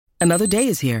Another day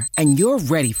is here, and you're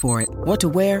ready for it. What to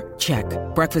wear? Check.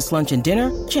 Breakfast, lunch, and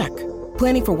dinner? Check.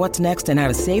 Planning for what's next and how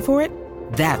to save for it?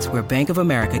 That's where Bank of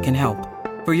America can help.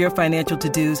 For your financial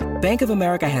to-dos, Bank of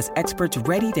America has experts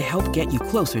ready to help get you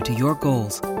closer to your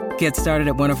goals. Get started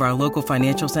at one of our local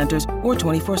financial centers or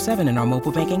 24/7 in our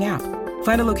mobile banking app.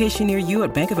 Find a location near you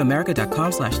at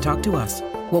bankofamerica.com/talktous.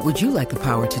 What would you like the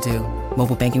power to do?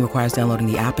 Mobile banking requires downloading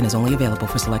the app and is only available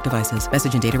for select devices.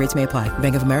 Message and data rates may apply.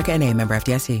 Bank of America N.A., member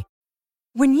FDIC.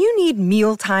 When you need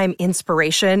mealtime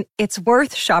inspiration, it's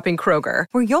worth shopping Kroger,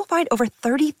 where you'll find over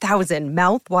 30,000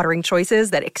 mouth-watering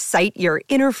choices that excite your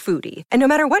inner foodie. And no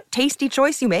matter what tasty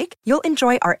choice you make, you'll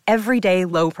enjoy our everyday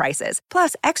low prices,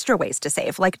 plus extra ways to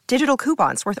save, like digital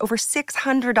coupons worth over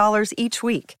 $600 each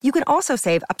week. You can also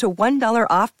save up to $1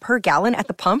 off per gallon at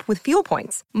the pump with fuel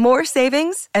points. More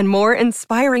savings and more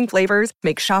inspiring flavors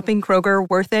make shopping Kroger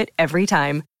worth it every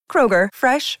time. Kroger,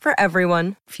 fresh for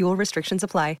everyone. Fuel restrictions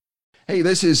apply. Hey,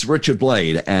 this is Richard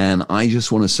Blade, and I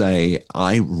just want to say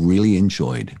I really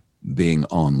enjoyed being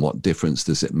on What Difference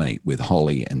Does It Make with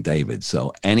Holly and David.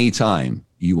 So anytime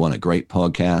you want a great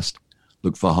podcast,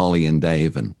 look for Holly and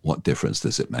Dave and What Difference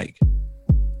Does It Make?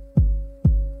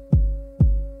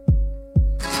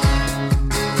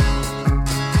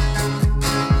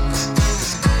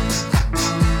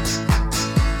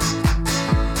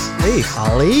 Hey,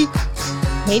 Holly.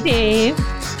 Hey, Dave.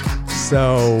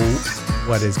 So,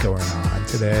 what is going on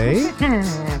today?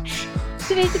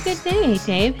 Today's a good day,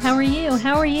 Dave. How are you?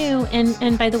 How are you?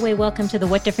 And by the way, welcome to the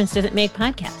What Difference Does It Make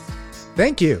podcast.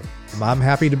 Thank you. I'm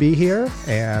happy to be here,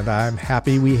 and I'm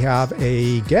happy we have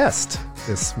a guest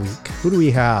this week. Who do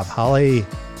we have, Holly?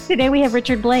 Today we have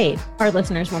Richard Blade. Our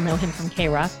listeners will know him from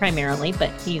K-Rock primarily, but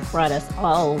he's brought us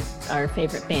all our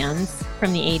favorite bands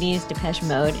from the 80s, Depeche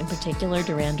Mode in particular,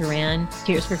 Duran Duran,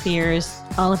 Tears for Fears,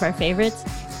 all of our favorites.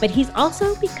 But he's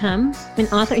also become an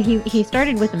author. He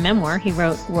started with a memoir. He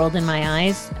wrote World in My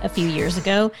Eyes a few years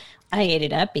ago. I ate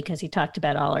it up because he talked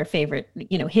about all our favorite,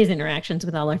 his interactions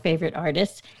with all our favorite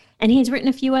artists. And he's written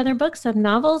a few other books of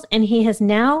novels, and he has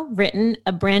now written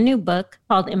a brand new book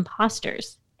called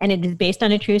Imposters. And it is based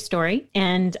on a true story.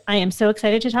 And I am so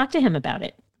excited to talk to him about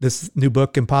it. This new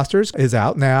book, Imposters, is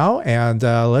out now. And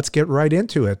let's get right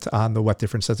into it on the What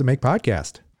Difference Does It Make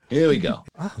podcast. Here we go.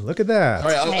 Oh, look at that.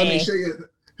 All right, let me show you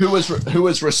who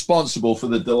was responsible for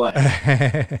the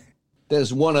delay.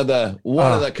 There's one of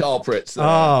the culprits there.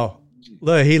 Oh,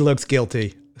 look, he looks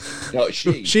guilty. No,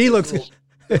 she looks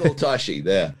little Tashi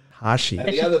there. Tashi.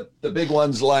 And the big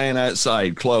one's lying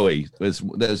outside. Chloe.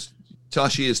 There's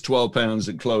Tashi is 12 pounds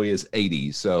and Chloe is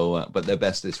 80. So, but they're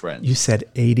bestest friends. You said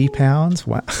 80 pounds?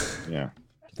 Wow. Yeah.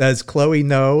 Does Chloe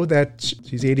know that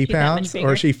she's 80 pounds,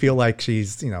 or she feel like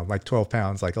she's, like 12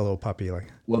 pounds, like a little puppy? Like,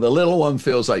 well, the little one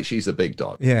feels like she's a big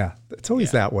dog. Yeah, it's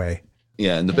always that way.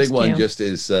 Yeah, and the big one just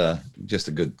is just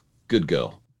a good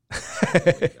girl.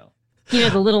 The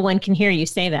little one can hear you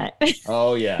say that.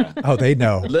 Oh, yeah. Oh, they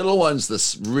know. The little one's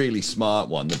the really smart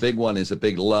one. The big one is a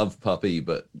big love puppy,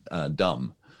 but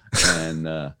dumb. And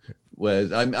I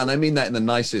mean that in the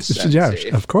nicest sense. Yeah,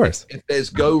 of course. If there's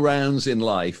go-rounds in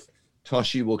life,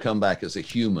 Toshi will come back as a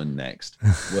human next,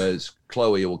 whereas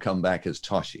Chloe will come back as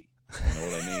Toshi. You know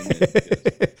what I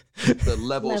mean? The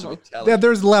levels of intelligence. Yeah,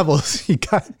 there's levels.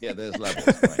 Yeah, there's levels.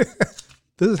 Right.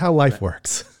 This is how life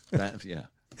works. Yeah.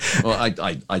 Well,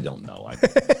 I don't know.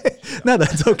 No,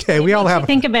 that's okay. We all have.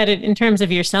 Think about it in terms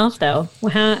of yourself, though.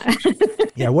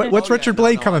 Yeah. What's Richard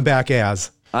Blade coming back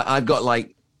as? I've got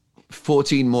like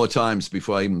 14 more times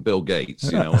before I even Bill Gates.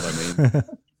 You know what I mean?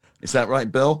 Is that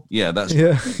right, Bill? Yeah, that's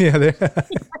yeah.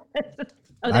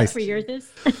 Oh, that's where yours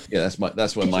is? Yeah,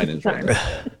 that's where mine is. Right.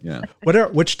 Yeah.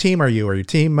 Which team are you? Are you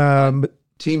team Moderna?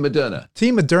 Team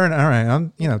Moderna. All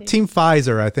right. Team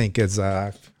Pfizer. I think is.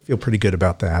 I feel pretty good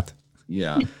about that.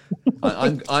 Yeah,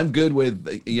 I'm good with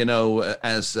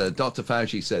as Dr.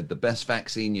 Fauci said, the best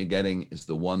vaccine you're getting is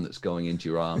the one that's going into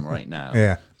your arm right now.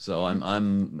 Yeah. So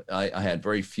I had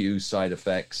very few side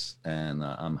effects, and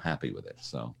I'm happy with it.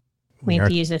 So we have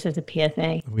to use this as a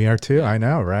PSA. We are too. I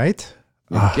know, right?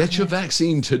 Get your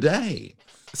vaccine today.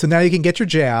 So now you can get your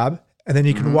jab, and then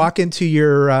you can walk into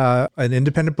your an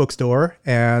independent bookstore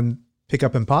and pick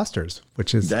up Imposters,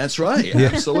 which is... That's right.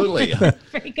 Absolutely.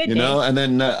 Very good. And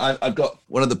then I've got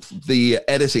one of the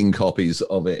editing copies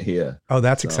of it here. Oh,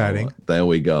 that's exciting. There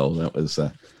we go. That was,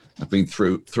 I've been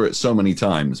through it so many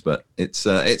times, but it's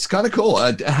kind of cool.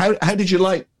 How did you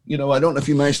like, I don't know if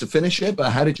you managed to finish it,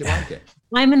 but how did you like it?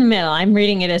 I'm in the middle. I'm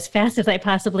reading it as fast as I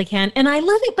possibly can. And I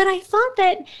love it, but I thought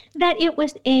that it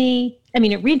was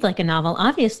it reads like a novel,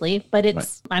 obviously, but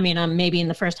it's, right. I'm maybe in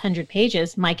the first 100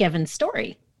 pages, Mike Evans'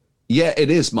 story. Yeah,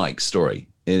 it is Mike's story.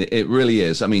 It really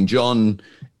is. I mean, John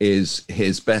is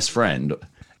his best friend,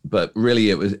 but really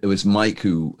it was Mike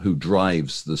who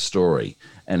drives the story,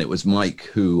 and it was Mike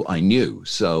who I knew.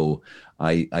 So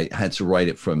I had to write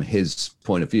it from his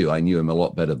point of view. I knew him a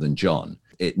lot better than John.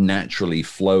 It naturally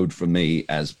flowed for me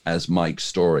as Mike's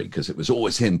story, because it was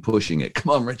always him pushing it.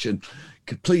 Come on, Richard,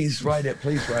 please write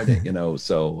it, you know.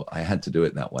 So I had to do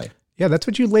it that way. Yeah, that's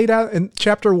what you laid out in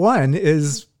chapter 1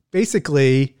 is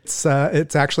basically, it's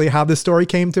actually how the story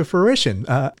came to fruition.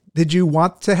 Did you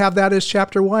want to have that as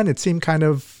chapter 1? It seemed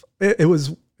it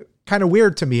was kind of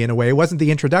weird to me in a way. It wasn't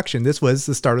the introduction. This was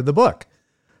the start of the book.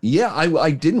 Yeah,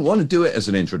 I didn't want to do it as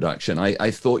an introduction. I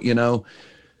thought, you know,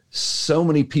 so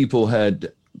many people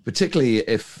had, particularly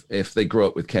if they grew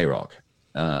up with K-Rock,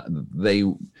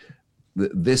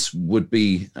 this would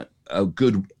be a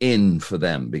good in for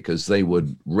them, because they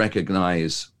would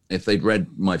recognize, if they'd read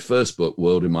my first book,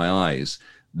 World in My Eyes,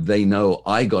 they know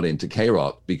I got into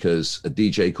K-Rock because a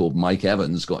DJ called Mike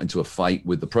Evans got into a fight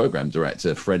with the program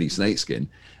director, Freddie Snakeskin,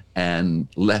 and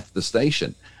left the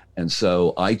station. And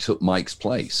so I took Mike's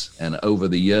place. And over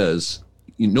the years,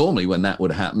 normally when that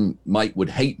would happen, Mike would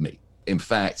hate me. In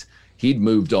fact, he'd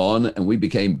moved on and we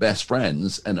became best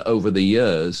friends. And over the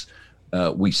years,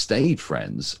 we stayed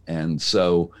friends. And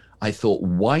so I thought,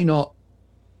 why not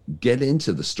get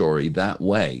into the story that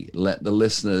way? Let the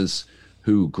listeners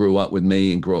who grew up with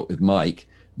me and grew up with Mike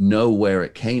know where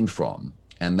it came from.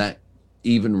 And that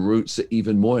even roots it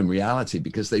even more in reality,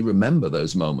 because they remember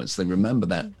those moments. They remember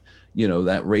that, you know,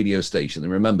 that radio station. They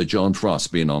remember John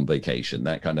Frost being on vacation,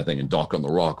 that kind of thing, and Doc on the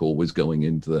Rock always going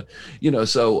into the, you know,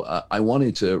 so I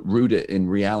wanted to root it in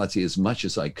reality as much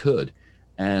as I could.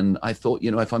 And I thought, you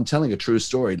know, if I'm telling a true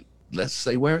story, let's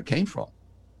say where it came from.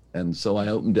 And so I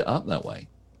opened it up that way.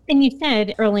 And you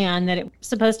said early on that it was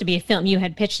supposed to be a film. You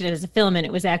had pitched it as a film, and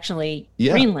it was actually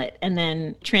greenlit, and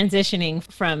then transitioning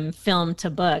from film to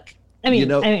book. I mean, you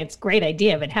know, I think it's a great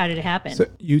idea, but how did it happen? So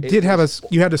you had a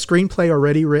screenplay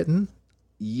already written?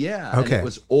 Yeah. Okay. And it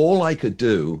was all I could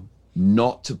do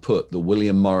not to put the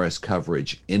William Morris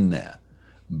coverage in there.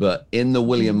 But in the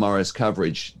William Morris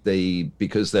coverage,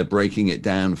 because they're breaking it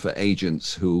down for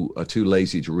agents who are too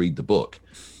lazy to read the book,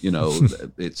 you know,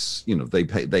 it's, you know,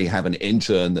 they have an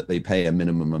intern that they pay a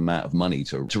minimum amount of money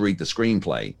to read the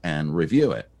screenplay and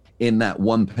review it. In that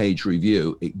one-page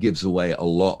review, it gives away a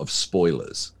lot of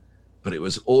spoilers. But it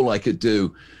was all I could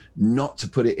do not to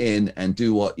put it in and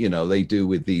do what, you know, they do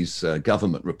with these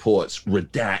government reports,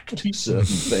 redact certain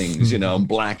things, you know, and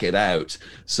black it out.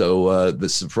 So the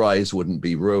surprise wouldn't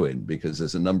be ruined, because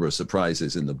there's a number of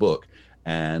surprises in the book.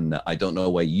 And I don't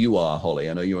know where you are, Holly.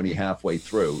 I know you're only halfway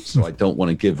through, so I don't want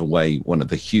to give away one of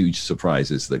the huge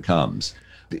surprises that comes.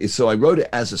 So I wrote it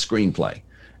as a screenplay.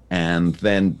 And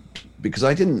then, because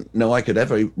I didn't know I could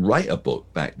ever write a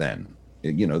book back then,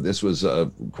 you know, this was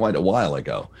quite a while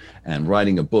ago, and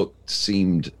writing a book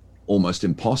seemed almost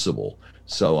impossible.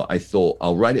 So I thought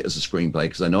I'll write it as a screenplay,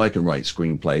 because I know I can write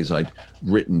screenplays. I'd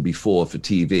written before for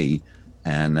TV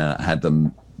and had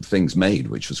things made,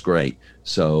 which was great.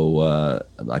 So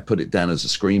I put it down as a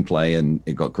screenplay, and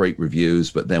it got great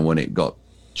reviews. But then when it got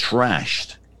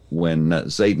trashed, when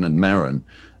Zayden and Maron,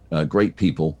 great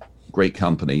people, great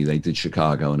company, they did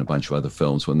Chicago and a bunch of other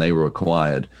films, when they were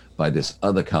acquired by this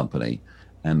other company,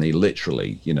 and they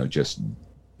literally, you know, just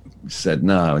said,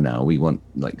 no, we want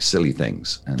like silly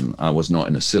things. And I was not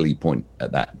in a silly point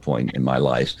at that point in my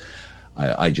life.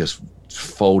 I just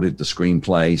folded the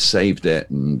screenplay, saved it,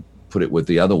 and put it with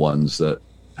the other ones that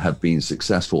have been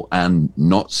successful and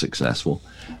not successful,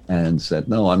 and said,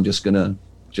 no, I'm just going to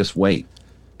just wait.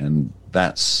 And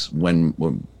that's when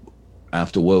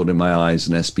after World in My Eyes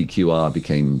and SPQR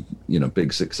became, you know,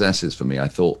 big successes for me, I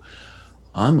thought,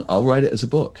 I'll write it as a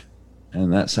book.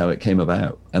 And that's how it came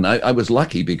about. And I was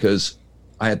lucky, because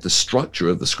I had the structure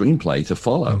of the screenplay to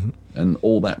follow, and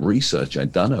all that research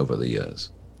I'd done over the years.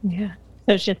 Yeah.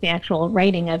 So it's just the actual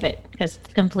writing of it, because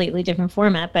it's a completely different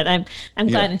format. But I'm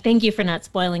glad, and thank you for not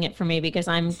spoiling it for me, because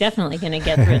I'm definitely going to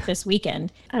get through it this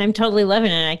weekend. I'm totally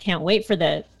loving it. I can't wait for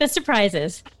the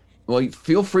surprises. Well,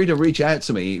 feel free to reach out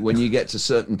to me when you get to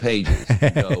certain pages.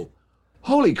 Go,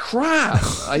 holy crap,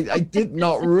 I did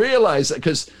not realize that,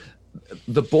 because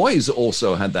the boys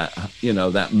also had that, you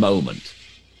know, that moment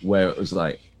where it was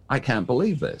like, I can't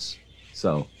believe this.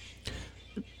 So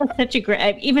that's such a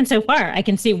great, even so far, I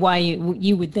can see why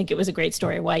you would think it was a great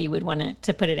story, why you would want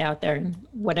to put it out there in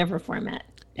whatever format.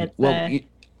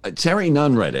 Terry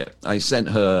Nunn read it. I sent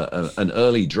her an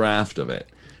early draft of it,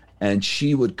 and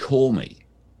she would call me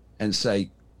and say,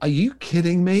 are you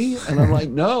kidding me? And I'm like,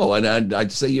 no. And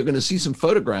I'd say, you're going to see some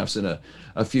photographs in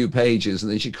a few pages.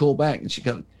 And then she'd call back and she'd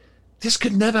go, this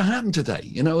could never happen today.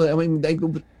 You know, I mean,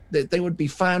 they would be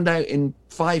found out in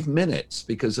 5 minutes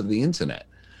because of the internet.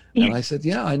 And I said,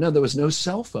 yeah, I know there was no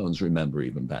cell phones, remember,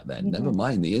 even back then, never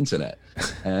mind the internet.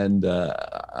 And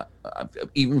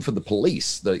even for the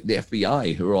police, the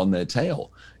FBI who are on their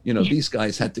tail, you know, these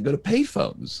guys had to go to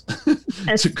payphones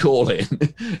to call in.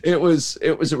 It was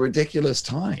a ridiculous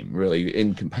time, really,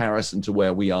 in comparison to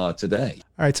where we are today.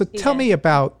 All right. So tell me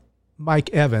about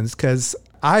Mike Evans, because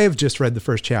I have just read the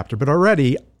first chapter, but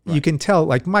already you can tell,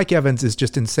 like, Mike Evans is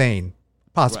just insane.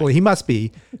 Possibly. He must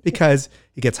be, because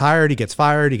he gets hired, he gets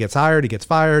fired, he gets hired, he gets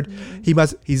fired.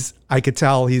 I could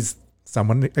tell he's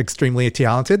someone extremely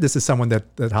talented. This is someone that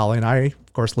Holly and I,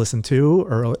 of course, listened to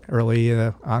early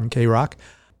on K-Rock.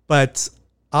 But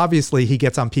obviously he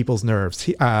gets on people's nerves.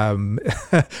 He,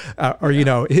 or, you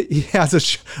know, he has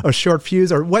a short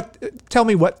fuse, or what? Tell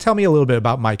me a little bit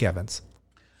about Mike Evans.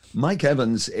 Mike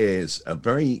Evans is a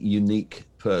very unique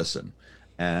person.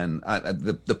 And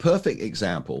the perfect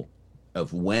example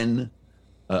of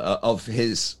of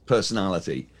his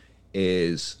personality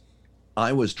is,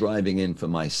 I was driving in for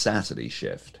my Saturday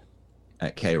shift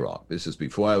at K-Rock. This is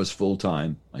before I was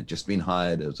full-time. I'd just been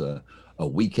hired as a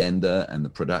weekender and the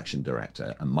production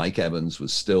director. And Mike Evans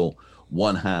was still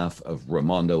one half of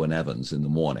Raimondo and Evans in the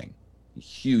morning. A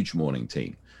huge morning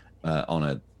team on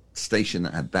a station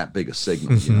that had that big a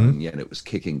signal, you know, and yet it was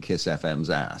kicking Kiss FM's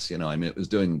ass. You know, I mean, it was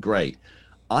doing great.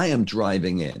 I am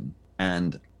driving in,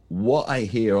 and what I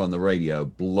hear on the radio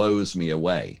blows me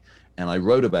away. And I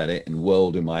wrote about it in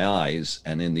World in My Eyes,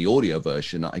 and in the audio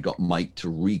version, I got Mike to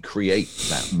recreate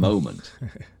that moment.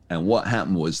 And what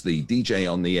happened was, the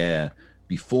DJ on the air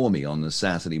before me on the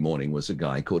Saturday morning was a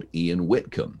guy called Ian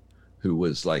Whitcomb, who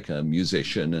was like a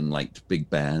musician and liked big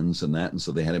bands and that. And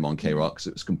so they had him on K-Rock, so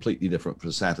it was completely different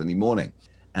for Saturday morning.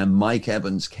 And Mike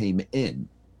Evans came in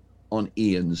on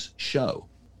Ian's show.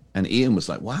 And Ian was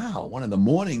like, wow, one of the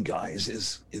morning guys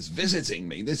is visiting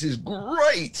me. This is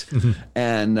great.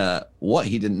 And what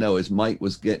he didn't know is Mike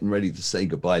was getting ready to say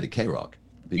goodbye to K-Rock,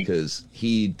 because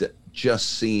he'd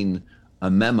just seen a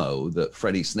memo that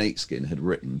Freddie Snakeskin had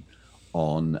written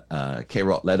on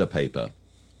K-Rock letter paper.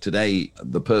 Today,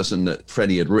 the person that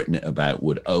Freddie had written it about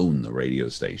would own the radio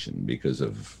station because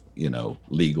of, you know,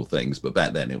 legal things. But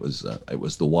back then it was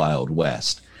the Wild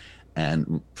West.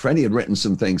 And Freddie had written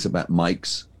some things about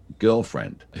Mike's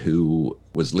girlfriend, who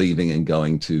was leaving and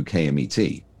going to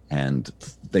KMET, and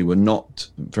they were not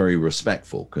very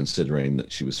respectful, considering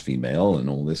that she was female and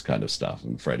all this kind of stuff.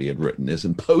 And Freddie had written this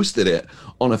and posted it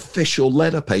on official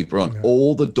letter paper on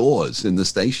all the doors in the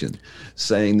station,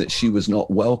 saying that she was not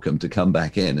welcome to come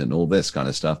back in and all this kind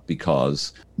of stuff,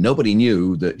 because nobody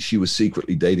knew that she was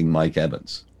secretly dating Mike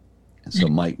Evans. And so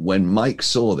when Mike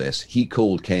saw this, he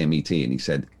called KMET and he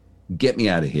said, get me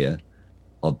out of here.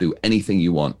 I'll do anything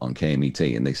you want on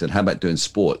KMET. And they said, how about doing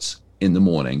sports in the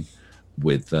morning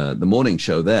with the morning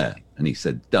show there? And he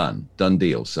said, done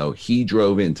deal. So he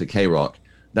drove into K-Rock.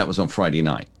 That was on Friday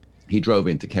night. He drove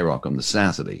into K-Rock on the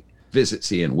Saturday,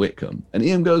 visits Ian Whitcomb. And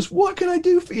Ian goes, what can I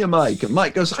do for you, Mike? And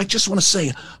Mike goes, I just want to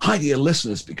say hi to your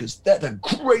listeners, because they're the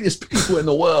greatest people in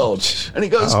the world. And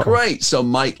he goes, great. So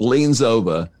Mike leans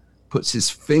over, puts his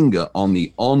finger on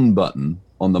the on button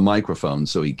on the microphone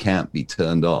so he can't be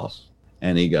turned off.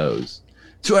 And he goes,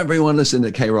 to everyone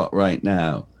listening to K-Rock right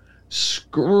now,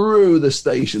 screw the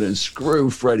station and screw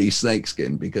Freddie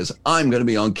Snakeskin, because I'm going to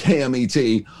be on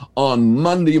KMET on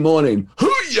Monday morning.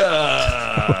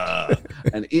 Hoo-yah!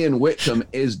 And Ian Whitcomb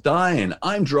is dying.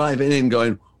 I'm driving in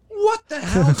going, what the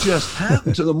hell just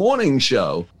happened to the morning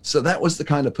show? So that was the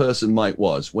kind of person Mike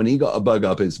was. When he got a bug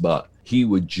up his butt, he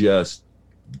would just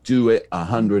do it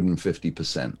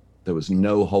 150%. There was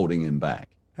no holding him back.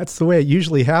 That's the way it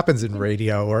usually happens in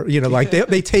radio, or, you know, like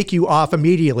they take you off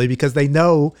immediately because they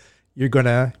know you're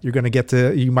gonna get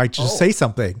to, you might just say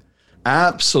something.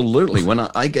 Absolutely. When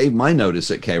I gave my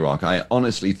notice at K-Rock, I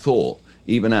honestly thought,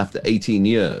 even after 18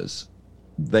 years,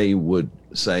 they would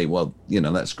say, well, you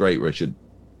know, that's great, Richard.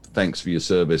 Thanks for your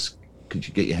service. Could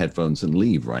you get your headphones and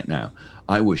leave right now?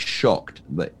 I was shocked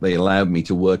that they allowed me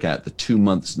to work out the 2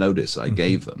 months notice I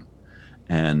gave them.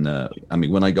 And I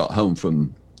mean, when I got home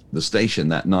from the station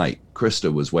that night,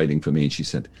 Krista was waiting for me, and she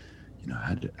said, you know,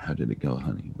 how did it go,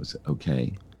 honey? Was it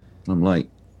okay? And I'm like,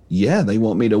 yeah, they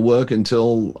want me to work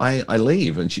until I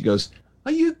leave. And she goes,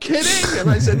 are you kidding? And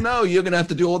I said, no, you're going to have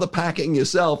to do all the packing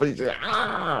yourself. And he said,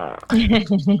 ah.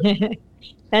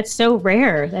 That's so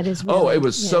rare. That is really, it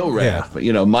was so rare. Yeah. But,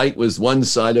 you know, Mike was one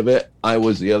side of it. I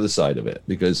was the other side of it,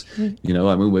 because, you know,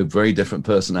 I mean, we're very different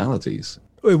personalities.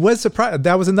 It was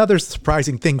that was another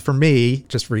surprising thing for me,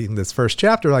 just reading this first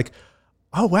chapter. Like,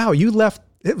 oh wow, you left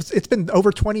It's been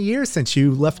over 20 years since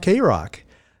you left K-Rock.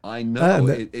 I know.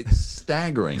 It's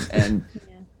staggering. And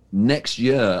next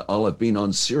year, I'll have been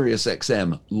on Sirius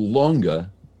XM longer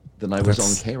than I was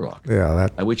on K-Rock. Yeah.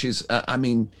 Which is,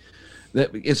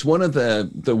 it's one of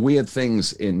the weird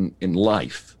things in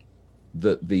life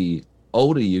that the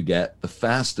older you get, the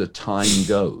faster time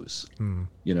goes.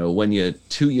 You know, when you're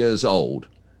 2 years old,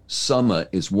 summer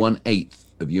is 1/8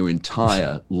 of your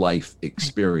entire life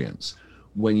experience.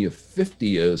 When you're 50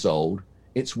 years old,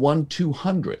 it's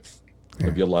 1/200th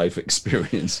of your life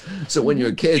experience. So when you're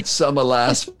a kid, summer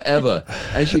lasts forever.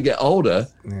 As you get older,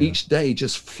 each day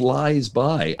just flies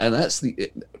by. And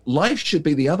life should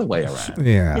be the other way around.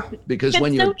 Yeah. Because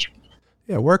when you're...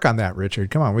 Yeah, work on that, Richard.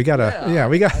 Come on, we gotta. I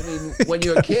mean, when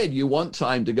you're a kid, you want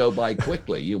time to go by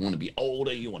quickly. You want to be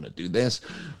older. You want to do this.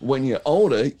 When you're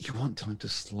older, you want time to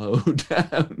slow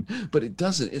down. But it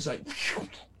doesn't. It's like,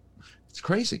 it's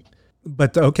crazy.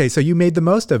 But okay, so you made the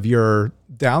most of your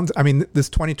downs. I mean, this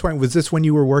 2020, was this when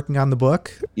you were working on the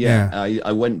book? Yeah.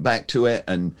 I went back to it,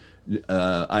 and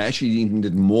I actually even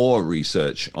did more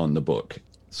research on the book.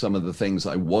 Some of the things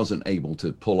I wasn't able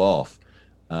to pull off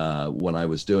when I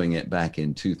was doing it back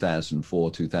in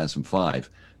 2004, 2005,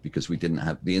 because we didn't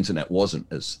have, the internet wasn't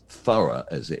as thorough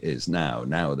as it is now.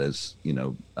 Now there's, you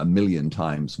know, 1 million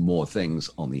times more things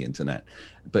on the internet.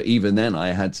 But even then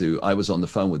I was on the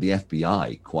phone with the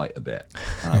FBI quite a bit.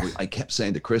 I kept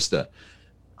saying to Krista,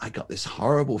 I got this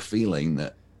horrible feeling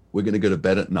that we're going to go to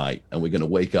bed at night and we're going to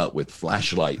wake up with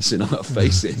flashlights in our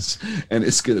faces. And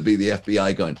it's going to be the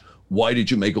FBI going, why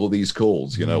did you make all these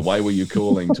calls? You know, why were you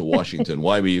calling to Washington?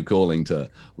 Why were you calling to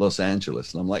Los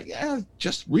Angeles? And I'm like, yeah,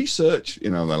 just research.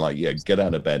 You know, and they're like, yeah, get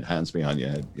out of bed, hands behind your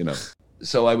head, you know.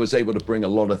 So I was able to bring a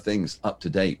lot of things up to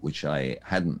date, which I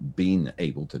hadn't been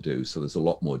able to do. So there's a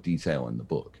lot more detail in the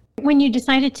book. When you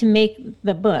decided to make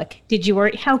the book,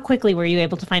 how quickly were you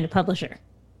able to find a publisher?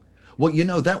 Well, you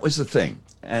know, that was the thing.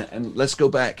 And let's go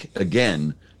back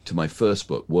again to my first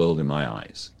book, World in My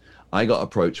Eyes. I got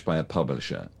approached by a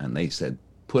publisher and they said,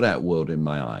 put out World in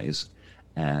My Eyes.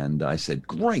 And I said,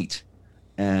 great.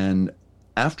 And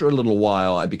after a little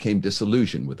while, I became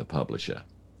disillusioned with the publisher.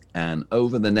 And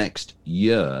over the next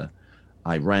year,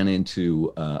 I ran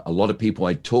into a lot of people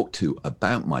I talked to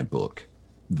about my book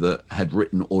that had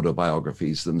written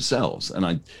autobiographies themselves.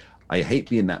 And I hate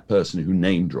being that person who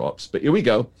name drops, but here we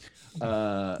go.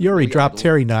 You already dropped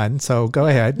Terry Nunn, so go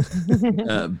ahead.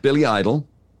 Billy Idol,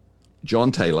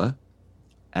 John Taylor,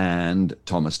 and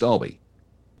Thomas Dolby.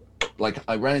 Like,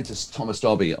 I ran into Thomas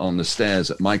Dolby on the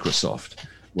stairs at Microsoft,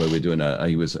 where we're doing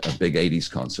he was a big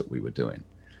 80s concert we were doing.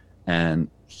 And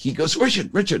he goes,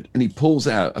 Richard, and he pulls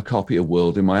out a copy of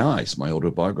World in My Eyes, my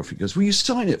autobiography. He goes, will you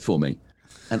sign it for me?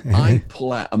 And I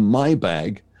pull out of my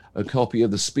bag a copy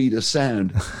of The Speed of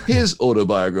Sound, his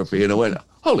autobiography. And I went,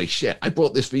 holy shit, I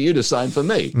brought this for you to sign for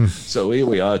me. So here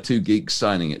we are, two geeks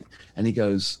signing it. And he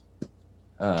goes,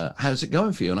 how's it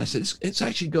going for you? And I said, it's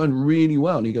actually going really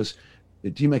well. And he goes,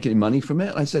 do you make any money from it?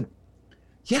 And I said,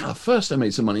 yeah, first I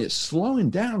made some money. It's slowing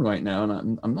down right now.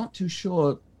 And I'm not too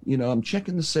sure, you know, I'm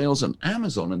checking the sales on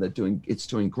Amazon and it's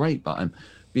doing great, but I'm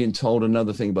being told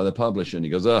another thing by the publisher. And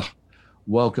he goes,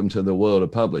 welcome to the world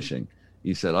of publishing.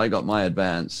 He said, I got my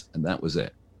advance and that was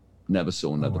it. Never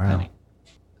saw another penny.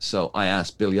 So I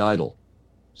asked Billy Idol,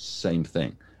 same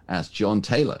thing. Asked John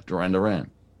Taylor, Duran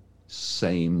Duran,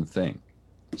 same thing.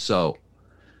 So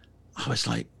I was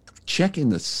like checking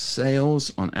the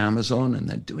sales on Amazon and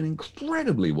they're doing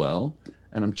incredibly well.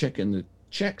 And I'm checking the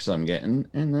checks I'm getting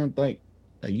and I'm like,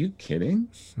 are you kidding?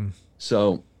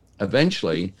 So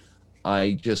eventually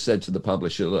I just said to the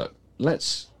publisher, look,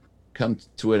 let's come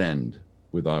to an end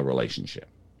with our relationship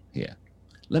here.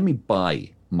 Let me buy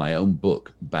my own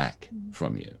book back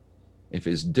from you. If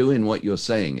it's doing what you're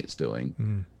saying it's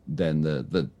doing, then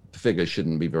the figure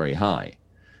shouldn't be very high.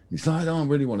 He said, I don't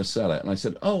really want to sell it. And I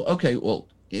said, oh, okay, well,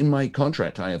 in my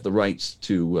contract, I have the rights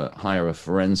to hire a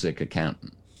forensic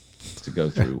accountant to go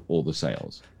through all the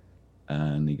sales.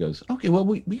 And he goes, okay, well,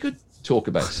 we could talk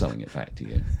about selling it back to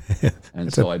you.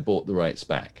 And so I bought the rights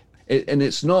back. And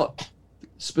it's not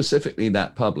specifically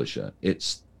that publisher.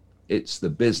 It's the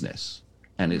business.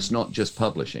 And it's not just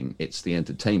publishing, it's the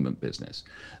entertainment business.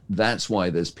 That's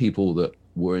why there's people that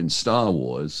were in Star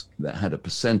Wars that had a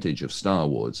percentage of Star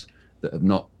Wars that have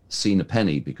not seen a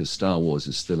penny because Star Wars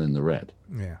is still in the red.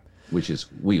 Yeah. Which is,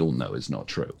 we all know is not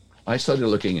true. I started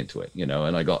looking into it, you know,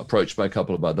 and I got approached by a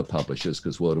couple of other publishers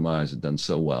because World of My Eyes had done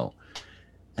so well.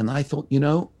 And I thought, you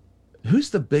know,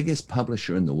 who's the biggest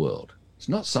publisher in the world? It's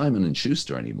not Simon &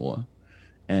 Schuster anymore.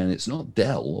 And it's not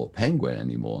Dell or Penguin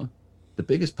anymore. The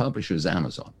biggest publisher is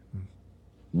Amazon.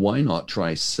 Why not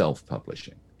try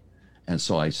self-publishing? And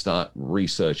so I start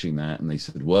researching that, and they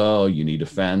said, well, you need a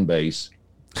fan base.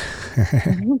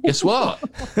 Guess what?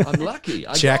 I'm lucky.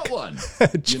 I Check. got one.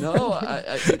 You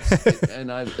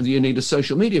know, you need a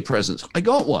social media presence. I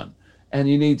got one. And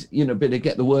you need, you know, to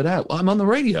get the word out. Well, I'm on the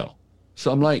radio. So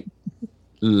I'm like,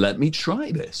 let me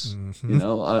try this. You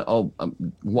know,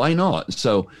 why not?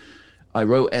 So I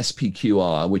wrote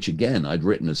SPQR, which again, I'd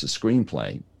written as a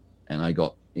screenplay, and I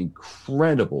got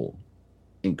incredible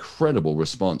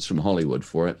response from Hollywood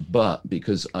for it. But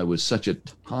because I was such a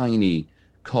tiny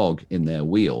cog in their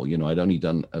wheel, you know, I'd only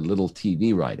done a little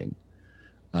TV writing.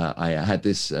 I had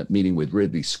this meeting with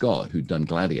Ridley Scott, who'd done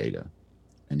Gladiator,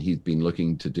 and he'd been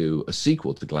looking to do a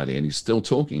sequel to Gladiator, and he's still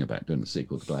talking about doing a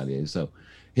sequel to Gladiator. So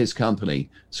his company,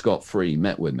 Scott Free,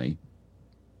 met with me,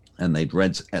 and they'd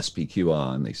read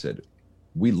SPQR, and they said,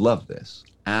 we love this,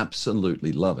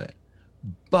 absolutely love it,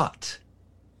 but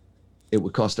it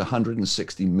would cost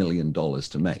 $160 million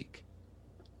to make.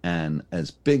 And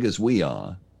as big as we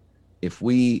are, if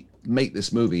we make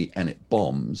this movie and it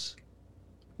bombs,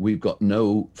 we've got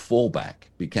no fallback.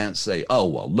 We can't say, oh,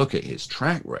 well, look at his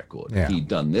track record. Yeah. He'd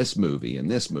done this movie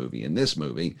and this movie and this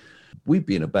movie. We'd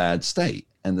be in a bad state.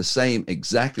 And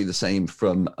exactly the same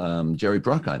from Jerry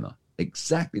Bruckheimer.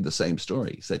 Exactly the same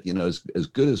story. He said, you know, as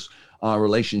good as our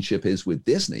relationship is with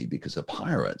Disney because of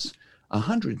Pirates,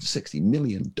 $160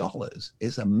 million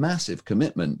is a massive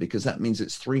commitment, because that means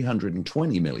it's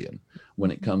 $320 million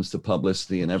when it comes to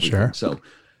publicity and everything. Sure. So,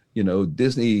 you know,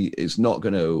 Disney is not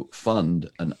going to fund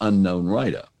an unknown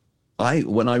writer.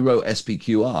 When I wrote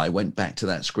SPQR, I went back to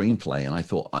that screenplay and I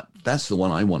thought, that's the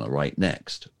one I want to write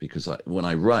next, because when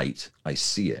I write, I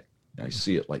see it. I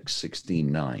see it like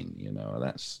 16:9, you know,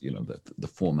 that's, you know, the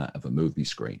format of a movie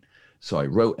screen. So I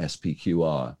wrote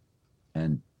SPQR,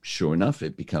 and sure enough,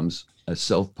 it becomes a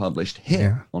self-published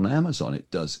hit on Amazon. It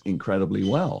does incredibly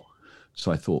well.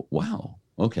 So I thought, wow,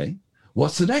 okay,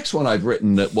 what's the next one I've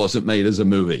written that wasn't made as a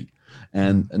movie?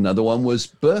 And another one was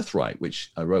Birthright,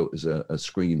 which I wrote as a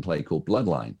screenplay called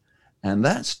Bloodline. And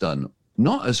that's done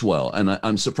not as well. And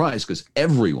I'm surprised, because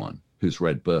everyone who's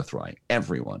read Birthright,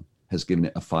 everyone has given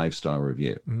it a 5-star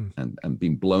review and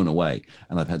been blown away.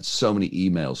 And I've had so many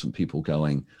emails from people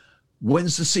going,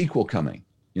 when's the sequel coming?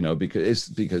 You know,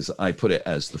 because I put it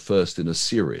as the first in a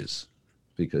series,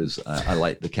 because I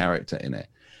like the character in it.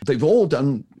 They've all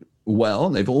done well,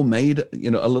 and they've all made,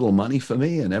 you know, a little money for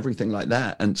me and everything like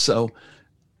that. And so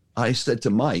I said to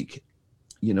Mike,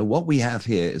 you know, what we have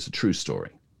here is a true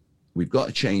story. We've got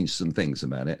to change some things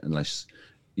about it, unless,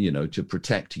 you know, to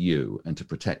protect you and to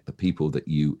protect the people that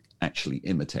you actually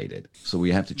imitated. So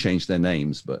we have to change their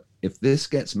names. But if this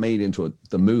gets made into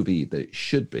the movie that it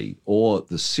should be, or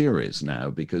the series now,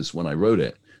 because when I wrote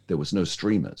it, there was no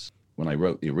streamers. When I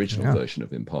wrote the original version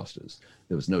of Imposters,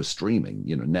 there was no streaming.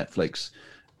 You know, Netflix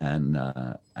and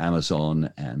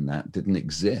Amazon, and that didn't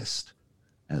exist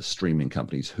as streaming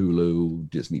companies. Hulu,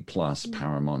 Disney Plus,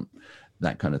 Paramount,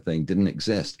 that kind of thing didn't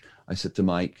exist. I said to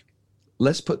Mike,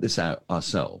 let's put this out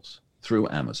ourselves through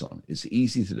Amazon. It's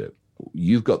easy to do.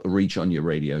 You've got the reach on your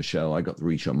radio show. I got the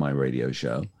reach on my radio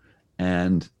show.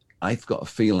 And I've got a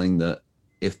feeling that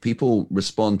if people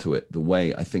respond to it the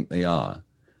way I think they are,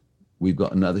 we've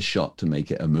got another shot to make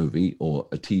it a movie or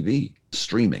a TV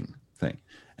streaming thing.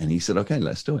 And he said, okay,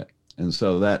 let's do it. And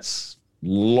so that's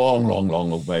long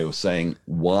way of saying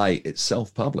why it's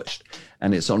self-published.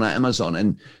 And it's on Amazon.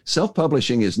 And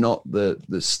self-publishing is not the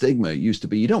stigma it used to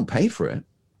be. You don't pay for it.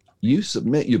 You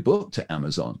submit your book to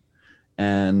Amazon,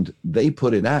 and they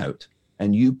put it out,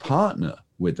 and you partner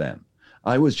with them.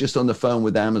 I was just on the phone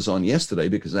with Amazon yesterday,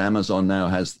 because Amazon now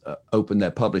has opened their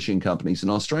publishing companies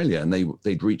in Australia, and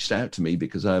they'd reached out to me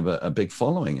because I have a big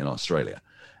following in Australia.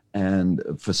 And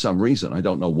for some reason, I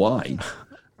don't know why,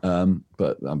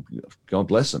 but God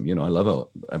bless them. You know, I love it.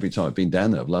 Every time I've been down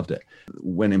there, I've loved it.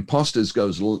 When Imposters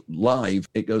goes live,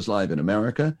 it goes live in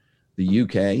America, the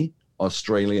UK,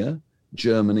 Australia,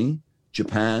 Germany,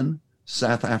 Japan,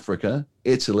 South Africa,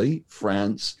 Italy,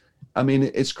 France. I mean,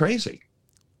 it's crazy.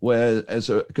 Where as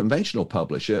a conventional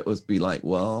publisher, it would be like,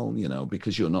 well, you know,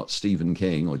 because you're not Stephen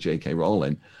King or J.K.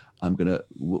 Rowling,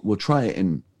 we'll try it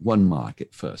in one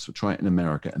market first. We'll try it in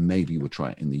America, and maybe we'll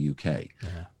try it in the UK.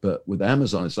 Yeah. But with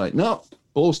Amazon, it's like, no,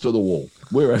 balls to the wall.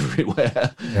 We're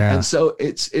everywhere. Yeah. And so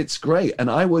it's great. And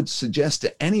I would suggest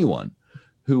to anyone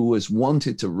who was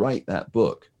wanted to write that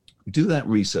book, do that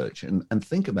research and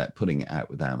think about putting it out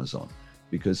with Amazon,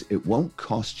 because it won't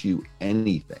cost you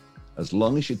anything as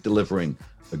long as you're delivering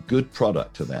a good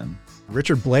product to them.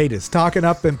 Richard Blade is talking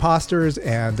up Imposters,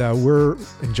 and we're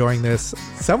enjoying this.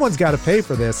 Someone's got to pay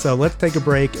for this, so let's take a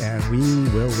break and we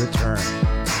will return.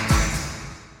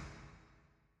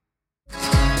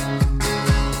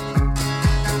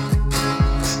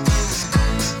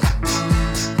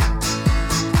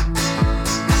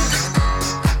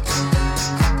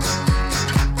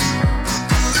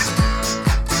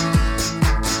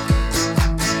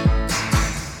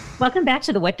 Welcome back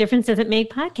to the What Difference Does It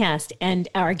Make podcast and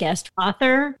our guest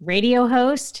author, radio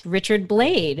host, Richard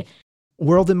Blade.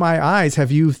 World in My Eyes.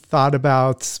 Have you thought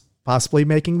about possibly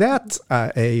making that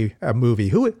a movie?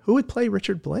 Who would play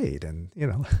Richard Blade? And,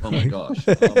 Oh my gosh.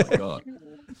 Oh my God.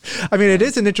 I mean, it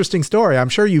is an interesting story. I'm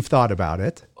sure you've thought about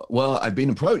it. Well, I've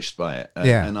been approached by it.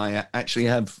 Yeah. And I actually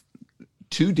have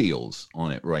 2 deals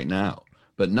on it right now,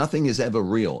 but nothing is ever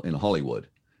real in Hollywood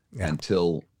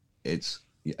until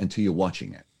you're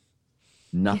watching it.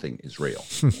 Nothing is real.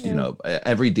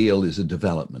 Every deal is a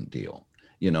development deal.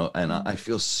 And I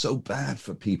feel so bad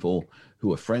for people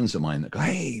who are friends of mine that go,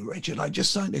 hey, Richard, I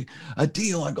just signed a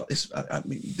deal. I got this. I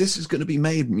mean, this is going to be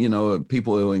made,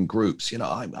 people who are in groups,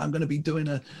 I'm going to be doing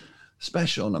a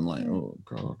special. And I'm like, oh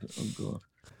God.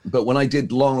 But when I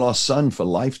did Long Lost Son for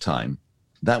Lifetime,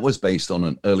 that was based on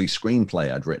an early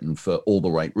screenplay I'd written for All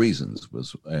the Right Reasons,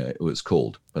 it was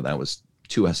called, but that was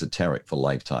too esoteric for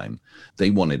Lifetime. They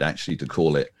wanted actually to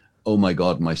call it, oh my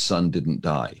God, my son didn't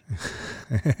die.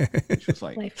 Which was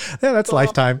like, yeah, that's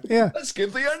Lifetime. Yeah. Let's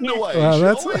give the end away,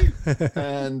 shall we?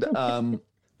 And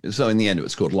so in the end, it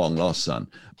was called Long Lost Son.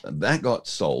 That got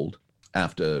sold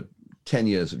after 10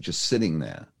 years of just sitting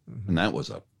there. Mm-hmm. And that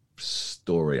was a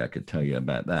story I could tell you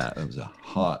about that. It was a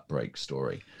heartbreak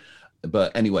story.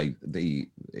 But anyway,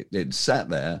 it sat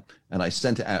there and I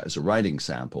sent it out as a writing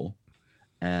sample.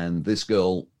 And this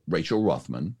girl, Rachel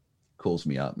Rothman, calls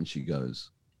me up and she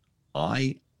goes,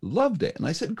 I loved it. And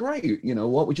I said, great.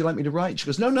 What would you like me to write? She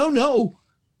goes, no.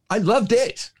 I loved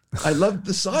it. I loved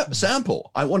the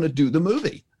sample. I want to do the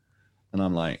movie. And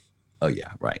I'm like, oh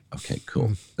yeah, right. Okay,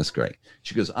 cool. That's great.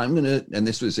 She goes, and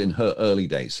this was in her early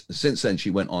days. Since then,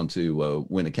 she went on to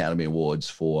win Academy Awards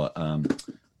for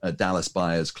Dallas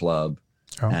Buyers Club.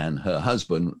 Oh. And her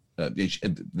husband,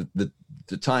 the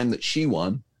time that she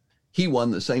won, he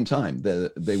won the same time.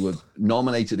 They were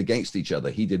nominated against each other.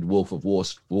 He did Wolf of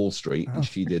Wall Street, and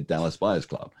she did Dallas Buyers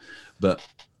Club. But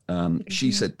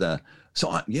she said,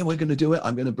 we're going to do it.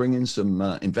 I'm going to bring in some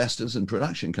investors and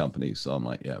production companies. So I'm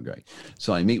like, yeah, great.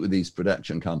 So I meet with these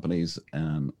production companies,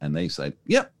 and they say,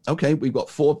 yep, okay, we've got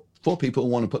four people who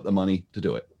want to put the money to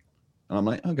do it. And I'm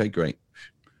like, okay, great,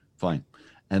 fine.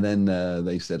 And then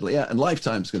they said, yeah, and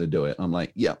Lifetime's going to do it. I'm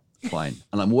like, yeah, fine.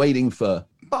 And I'm waiting for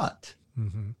but.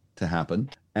 Mm-hmm. To happen,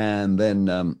 and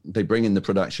then they bring in the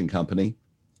production company,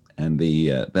 and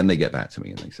then they get back to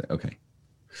me and they say, okay,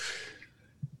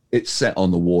 it's set on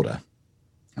the water.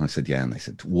 And I said, yeah. And they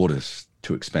said, water's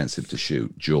too expensive to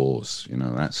shoot. Jaws,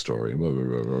 that story.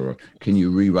 Can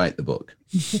you rewrite the book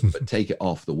but take it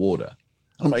off the water?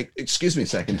 I'm like, excuse me a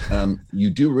second, you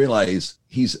do realize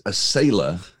he's a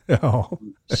sailor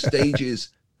who stages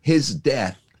his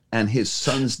death and his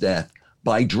son's death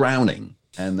by drowning.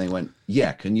 And they went,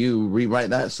 yeah, can you rewrite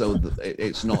that so that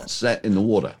it's not set in the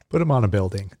water? Put him on a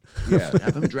building. Yeah,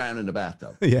 have him drown in a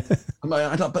bathtub. Yeah.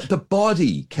 I thought, but the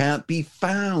body can't be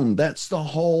found. That's the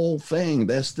whole thing.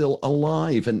 They're still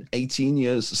alive. And 16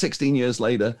 years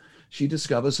later, she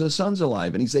discovers her son's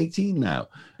alive and he's 18 now.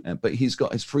 But he's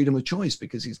got his freedom of choice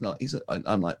because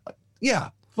I'm like, yeah,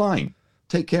 fine.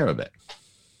 Take care of it.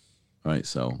 All right,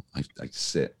 so I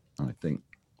sit and I think,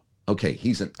 okay,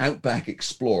 he's an outback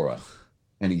explorer.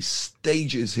 And he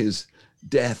stages his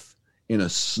death in a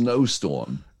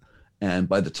snowstorm. And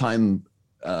by the time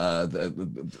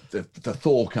the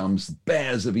thaw comes,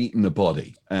 bears have eaten the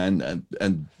body. And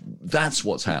that's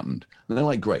what's happened. And they're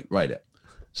like, great, write it.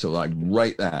 So I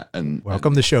write that. And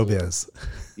welcome to showbiz.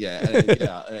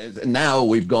 Yeah. And now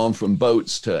we've gone from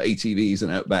boats to ATVs and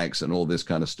outbacks and all this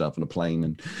kind of stuff and a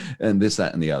plane and this,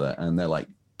 that, and the other. And they're like,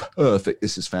 perfect.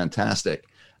 This is fantastic.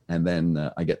 And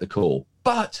then I get the call.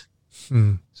 But...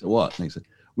 So what? And they said,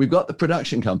 we've got the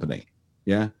production company.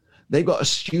 Yeah. They've got a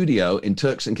studio in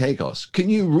Turks and Caicos. Can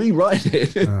you rewrite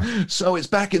it? So it's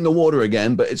back in the water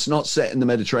again, but it's not set in the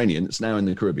Mediterranean. It's now in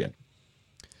the Caribbean.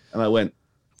 And I went,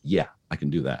 yeah, I can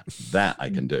do that. That I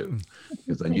can do.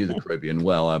 Because I knew the Caribbean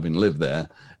well. I've been lived there.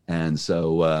 And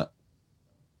so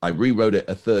I rewrote it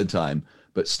a third time,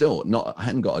 but still I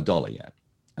hadn't got $1 yet.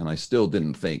 And I still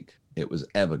didn't think it was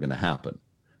ever going to happen.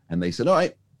 And they said, all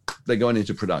right, they're going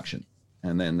into production.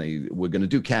 And then we're going to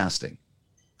do casting.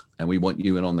 And we want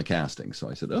you in on the casting. So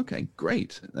I said, okay,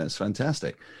 great. That's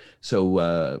fantastic.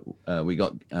 So we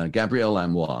got Gabrielle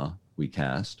Lamoire, we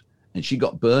cast, and she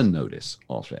got burn notice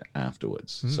off it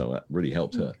afterwards. So that really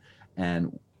helped her.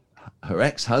 And her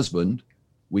ex-husband,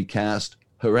 we cast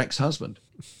her ex-husband.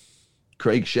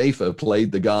 Craig Schaefer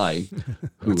played the guy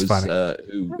who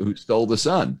who stole the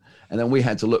son. And then we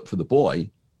had to look for the boy,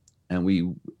 and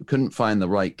we couldn't find the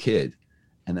right kid.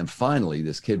 And then finally,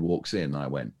 this kid walks in, and I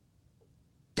went,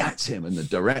 that's him. And the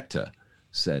director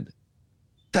said,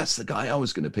 that's the guy I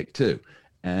was going to pick too.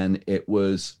 And it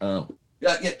was,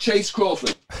 Chase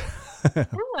Crawford.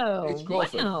 Oh, Chase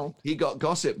Crawford. wow. He got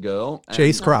Gossip Girl.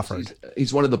 Chase Crawford.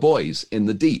 He's one of the boys in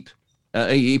The Deep.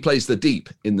 He plays the Deep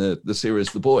in the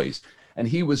series The Boys, and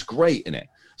he was great in it.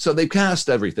 So they cast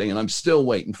everything, and I'm still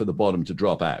waiting for the bottom to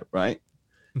drop out, right?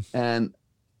 And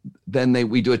then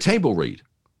we do a table read,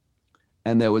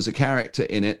 and there was a character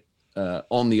in it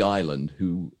on the island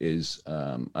who is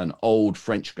an old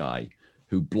French guy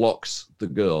who blocks the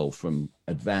girl from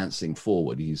advancing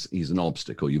forward. He's an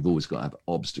obstacle. You've always got to have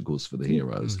obstacles for the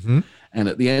heroes. Mm-hmm. And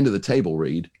at the end of the table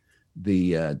read,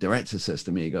 the director says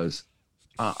to me, he goes,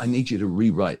 I need you to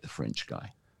rewrite the French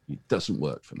guy. It doesn't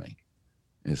work for me.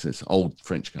 It's this old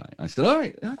French guy. I said, all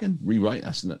right, I can rewrite.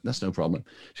 That's no problem.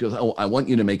 She goes, I want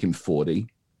you to make him 40,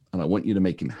 and I want you to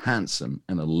make him handsome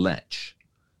and a lech.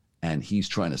 And he's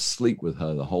trying to sleep with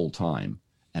her the whole time,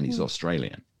 and he's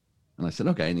Australian. And I said,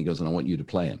 okay. And he goes, and I want you to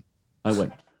play him. I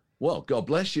went, well, God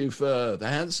bless you for the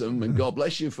handsome, and God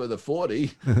bless you for the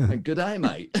 40, and good day,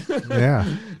 mate. Yeah.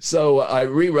 So I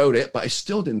rewrote it, but I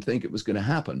still didn't think it was going to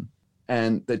happen.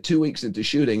 And they're 2 weeks into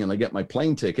shooting, and I get my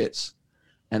plane tickets.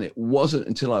 And it wasn't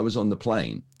until I was on the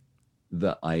plane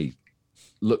that I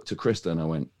looked to Krista and I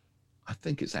went, I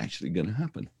think it's actually going to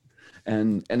happen.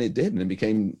 And it did. And it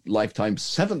became Lifetime's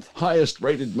 7th highest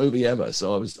rated movie ever.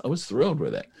 So I was thrilled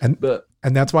with it.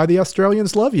 And that's why the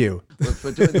Australians love you.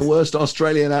 For doing the worst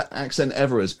Australian accent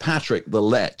ever as Patrick the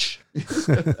Lech.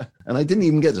 And I didn't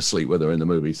even get to sleep with her in the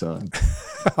movie. So,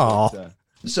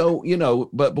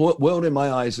 but World in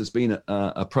My Eyes has been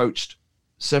approached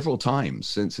several times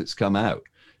since it's come out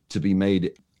to be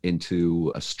made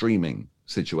into a streaming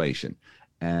situation.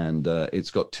 And it's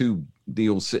got 2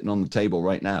 deals sitting on the table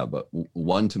right now, but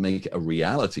one to make a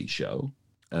reality show,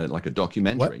 like a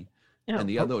documentary, and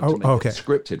the other to make a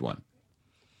scripted one,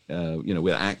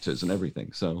 with actors and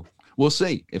everything. So we'll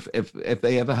see if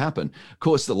they ever happen. Of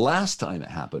course, the last time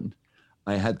it happened,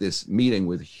 I had this meeting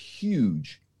with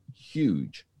huge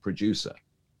producer,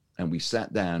 and we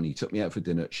sat down. He took me out for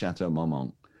dinner at Chateau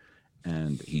Marmont,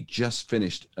 and he just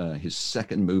finished his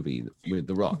 2nd movie with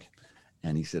The Rock.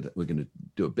 And he said, we're going to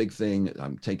do a big thing.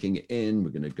 I'm taking it in.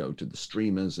 We're going to go to the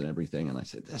streamers and everything. And I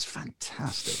said, that's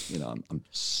fantastic. I'm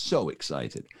so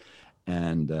excited.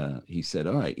 And he said,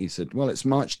 all right. He said, well, it's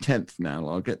March 10th now.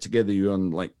 I'll get together you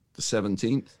on like the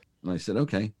 17th. And I said,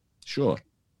 okay, sure.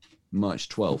 March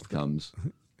 12th comes.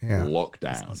 Yeah.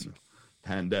 Lockdown.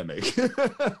 Pandemic.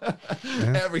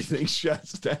 Everything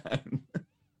shuts down.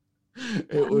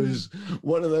 It was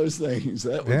one of those things.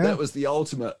 That was the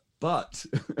ultimate but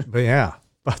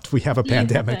we have a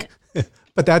pandemic.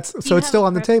 But it's still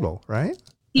on the table, right?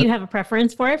 Do you have a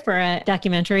preference for it, for a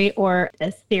documentary or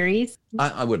a series?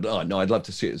 I would. No, I'd love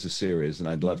to see it as a series, and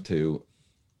I'd love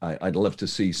to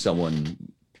see someone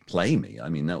play me. I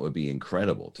mean, that would be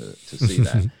incredible to see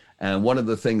that. And one of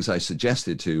the things I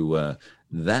suggested to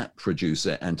that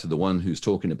producer and to the one who's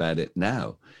talking about it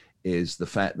now is the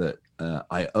fact that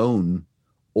I own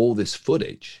all this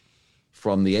footage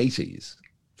from the 80s,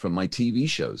 from my TV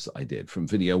shows that I did, from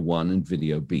Video One and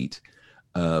Video Beat,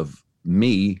 of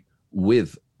me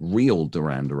with real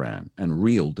Duran Duran and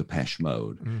real Depeche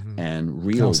Mode and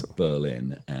real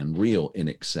Berlin and real In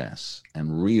Excess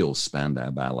and real Spandau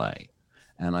Ballet.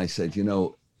 And I said,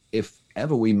 if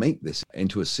ever we make this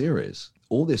into a series,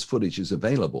 all this footage is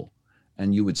available,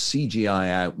 and you would CGI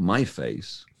out my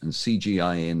face and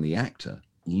CGI in the actor,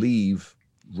 leave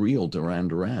real Duran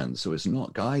Duran. So it's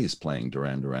not guys playing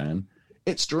Duran Duran.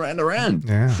 It's Duran Duran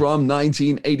from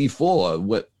 1984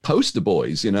 with Poster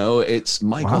Boys. It's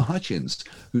Michael Hutchins,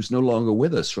 who's no longer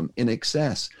with us, from In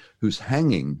Excess, who's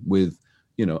hanging with,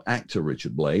 actor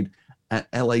Richard Blade at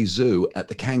LA Zoo at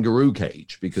the kangaroo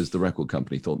cage, because the record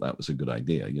company thought that was a good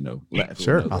idea.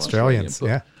 Sure, Australians,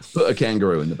 put a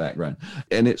kangaroo in the background,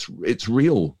 and it's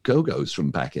real Go-Go's from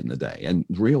back in the day and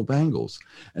real Bangles.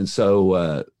 And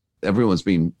so everyone's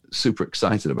been super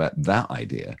excited about that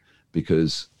idea,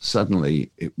 because suddenly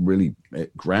it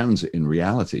grounds it in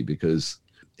reality, because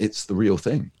it's the real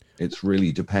thing. It's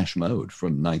really Depeche Mode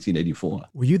from 1984.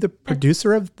 Were you the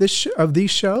producer of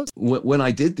these shows? When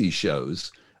I did these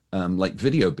shows, like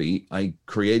Video Beat, I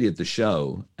created the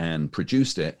show and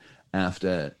produced it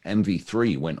after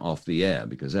MV3 went off the air,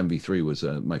 because MV3 was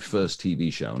my first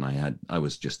TV show, and I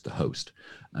was just the host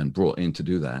and brought in to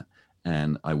do that.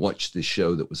 And I watched this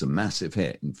show that was a massive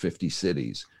hit in 50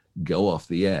 cities go off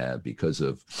the air because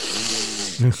of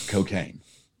cocaine.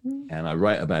 And I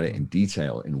write about it in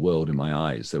detail in World in My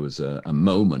Eyes. There was a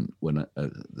moment when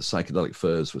the Psychedelic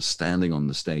Furs was standing on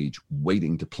the stage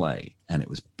waiting to play, and it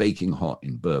was baking hot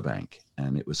in Burbank,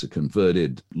 and it was a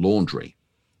converted laundry.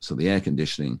 So the air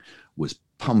conditioning was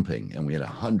pumping, and we had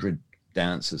 100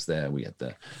 dancers there. We had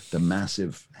the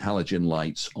massive halogen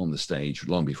lights on the stage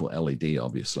long before LED,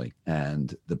 obviously,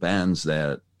 and the bands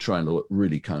there trying to look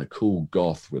really kind of cool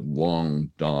goth with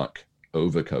long dark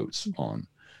overcoats on.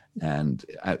 And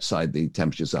outside the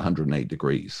temperature's 108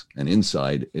 degrees, and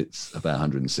inside it's about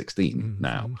 116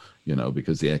 now,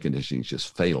 because the air conditioning is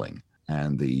just failing.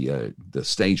 And the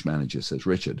stage manager says,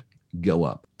 Richard, go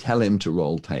up, tell him to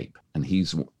roll tape. And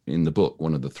he's in the book,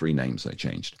 one of the 3 names I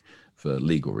changed for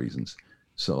legal reasons.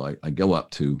 So I go up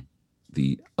to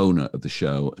the owner of the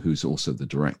show, who's also the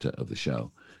director of the show,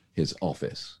 his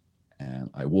office. And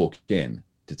I walk in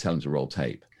to tell him to roll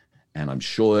tape. And I'm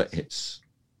sure it's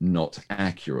not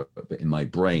accurate, but in my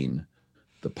brain,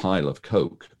 the pile of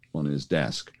Coke on his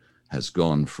desk has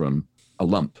gone from a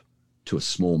lump to a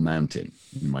small mountain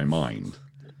in my mind.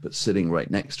 But sitting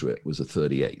right next to it was a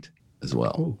 38 as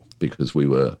well, because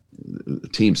the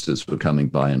Teamsters were coming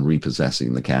by and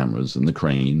repossessing the cameras and the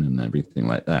crane and everything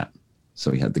like that. So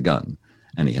he had the gun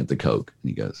and he had the Coke, and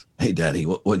he goes, hey, Daddy,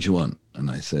 what do you want? And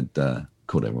I said,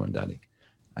 called everyone Daddy.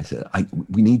 I said,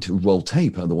 we need to roll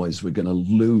tape, otherwise we're going to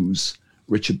lose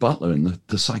Richard Butler and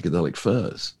the Psychedelic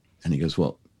Furs. And he goes,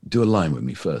 well, do a line with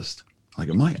me first. I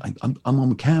go, Mike, I'm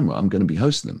on camera. I'm going to be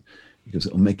hosting them. He goes,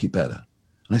 it'll make you better.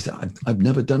 And I said, I've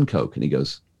never done Coke. And he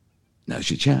goes, now's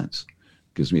your chance.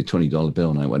 Gives me a $20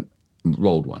 bill. And I went,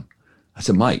 rolled one. I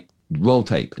said, Mike, roll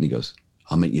tape. And he goes,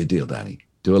 I'll make you a deal, Daddy.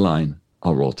 Do a line.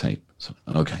 I'll roll tape. So,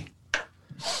 okay.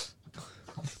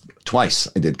 Twice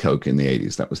I did Coke in the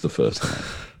 80s. That was the first time.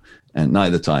 And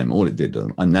neither time, all it did,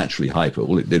 I'm naturally hyper.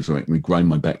 All it did was make me grind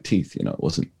my back teeth. It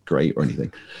wasn't great or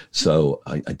anything. So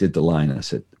I did the line. I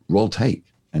said, roll tape.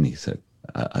 And he said,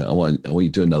 I want you to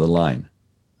do another line.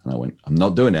 And I went, I'm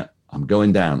not doing it. I'm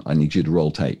going down. I need you to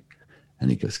roll tape. And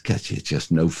he goes, you're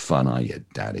just no fun, are you,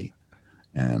 Daddy?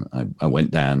 And I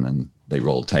went down and they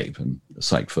rolled tape, and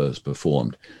Psych First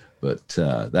performed. But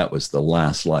that was the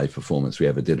last live performance we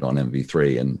ever did on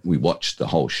MV3. And we watched the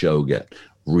whole show get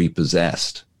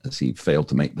repossessed as he failed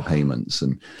to make the payments.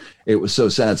 And it was so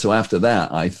sad. So after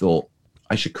that, I thought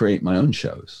I should create my own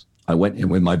shows. I went in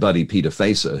with my buddy, Peter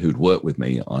Facer, who'd worked with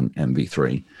me on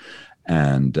MV3.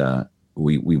 And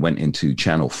we went into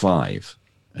Channel 5,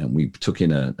 and we took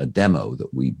in a demo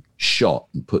that we shot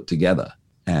and put together.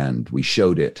 And we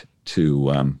showed it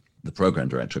to the program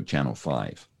director of Channel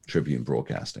 5, Tribune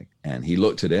Broadcasting. And he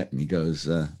looked at it and he goes,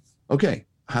 okay,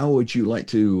 how would you like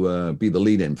to be the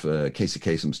lead-in for Casey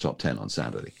Kasem's Top 10 on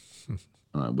Saturday?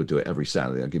 We'll do it every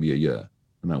Saturday. I'll give you a year.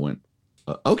 And I went,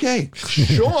 okay,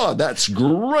 sure, that's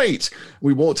great.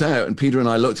 We walked out, and Peter and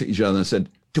I looked at each other and said,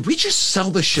 did we just sell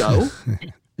the show?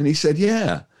 And he said,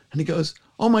 yeah. And he goes,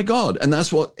 oh, my God. And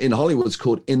that's what in Hollywood's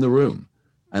called In the Room.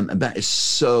 And that is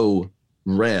so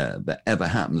rare that ever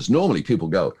happens. Normally people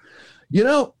go,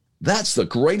 that's the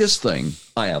greatest thing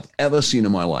I have ever seen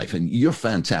in my life. And you're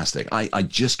fantastic. I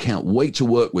just can't wait to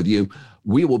work with you.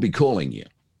 We will be calling you.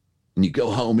 And you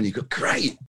go home and you go,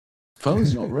 great.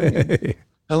 Phone's not ringing.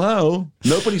 Hello.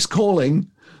 Nobody's calling.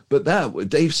 But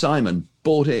Dave Simon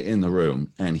bought it In the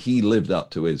Room, and he lived up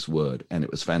to his word, and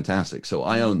it was fantastic. So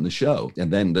I owned the show.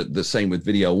 And then the same with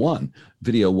Video One.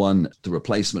 Video One, the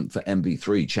replacement for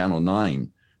MV3, Channel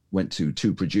 9, went to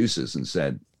 2 producers and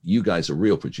said, you guys are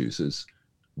real producers.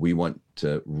 We want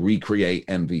to recreate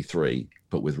MV3,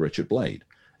 but with Richard Blade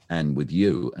and with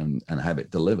you, and have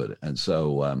it delivered. And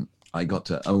so I got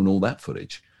to own all that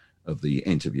footage of the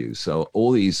interviews. So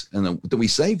all these, and then we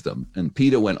saved them. And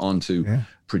Peter went on to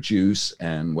produce.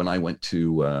 And when I went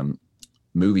to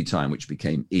Movie Time, which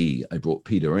became E, I brought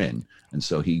Peter in. And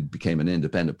so he became an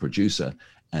independent producer.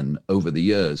 And over the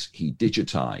years, he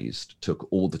digitized, took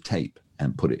all the tape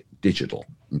and put it digital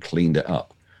and cleaned it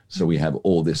up. So we have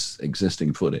all this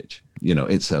existing footage.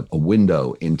 It's a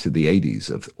window into the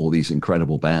 80s of all these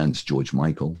incredible bands. George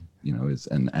Michael,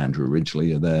 and Andrew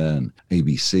Ridgeley are there, and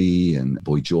ABC and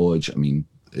Boy George. I mean,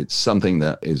 it's something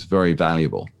that is very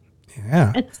valuable.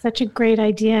 Yeah. It's such a great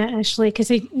idea, Ashley, because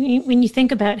when you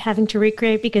think about having to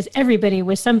recreate, because everybody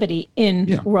was somebody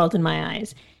in World in My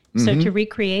Eyes. So to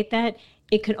recreate that,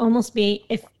 it could almost be,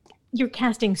 if you're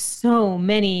casting so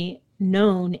many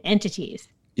known entities.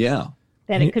 Yeah.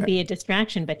 That it could be a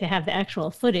distraction, but to have the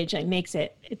actual footage, it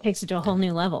takes it to a whole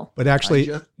new level. But actually,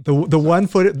 the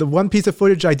one piece of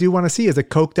footage I do want to see is a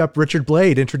coked up Richard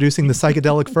Blade introducing the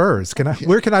Psychedelic Furs.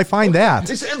 Where can I find that?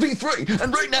 It's MV3,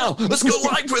 and right now, let's go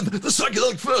live with the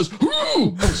Psychedelic Furs.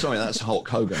 Oh, sorry, that's Hulk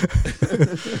Hogan.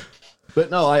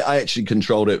 But no, I actually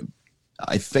controlled it,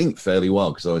 I think, fairly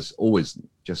well, because I was always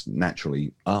just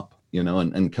naturally up,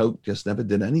 and Coke just never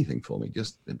did anything for me.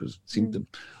 Seemed to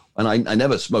And I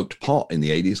never smoked pot in the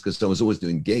 80s because I was always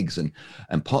doing gigs,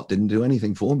 and pot didn't do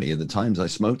anything for me. At the times I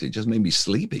smoked, it just made me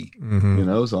sleepy,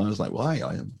 So I was like, why?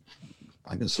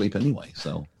 I can sleep anyway.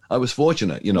 So I was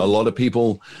fortunate. A lot of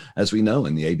people, as we know,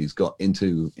 in the 80s got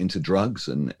into drugs,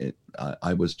 and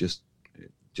I was just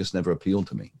never appealed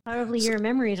to me. Probably your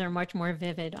memories are much more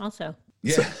vivid also.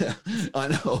 Yeah, I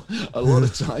know. A lot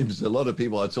of times, a lot of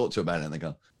people I talk to about it, and they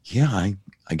go, yeah,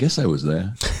 I guess I was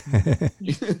there.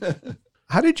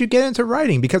 How did you get into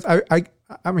writing? Because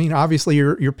I mean, obviously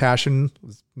your passion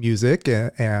was music,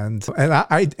 and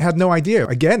I had no idea.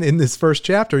 Again, in this first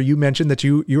chapter, you mentioned that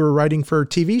you were writing for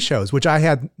TV shows, which I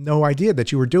had no idea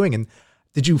that you were doing. And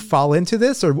did you fall into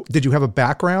this, or did you have a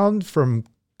background from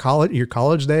your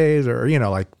college days, or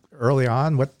like early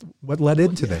on? What led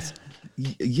into this?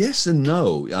 Yes and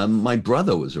no. My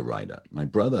brother was a writer. My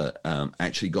brother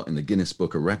actually got in the Guinness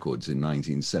Book of Records in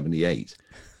 1978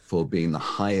 for being the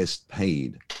highest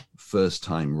paid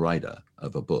first-time writer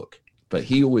of a book. But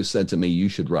he always said to me, you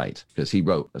should write, because he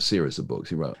wrote a series of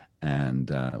books. And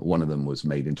one of them was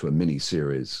made into a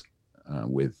mini-series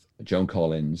with Joan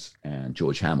Collins and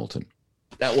George Hamilton.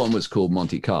 That one was called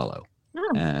Monte Carlo.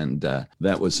 Oh. And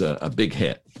that was a big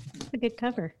hit. That's a good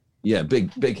cover. Yeah,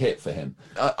 big hit for him.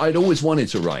 I'd always wanted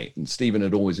to write, and Stephen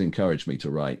had always encouraged me to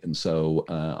write. And so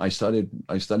I started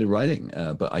writing,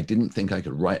 but I didn't think I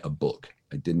could write a book.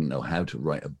 I didn't know how to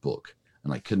write a book,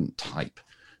 and I couldn't type,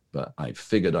 but I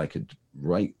figured I could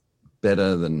write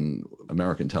better than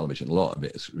American television. A lot of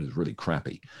it was really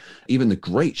crappy. Even the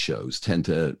great shows tend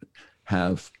to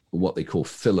have what they call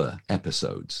filler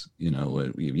episodes,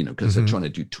 because they're trying to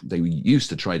do, they used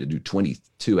to try to do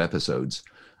 22 episodes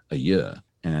a year.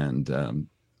 And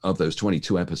of those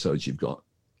 22 episodes, you've got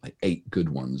like 8 good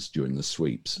ones during the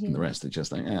sweeps, and the rest are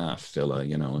just like, filler,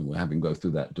 and we'll have him go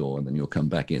through that door, and then you'll come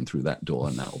back in through that door,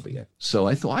 and that'll be it. So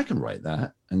I thought I can write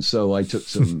that. And so I took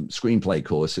some screenplay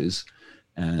courses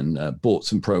and bought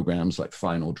some programs like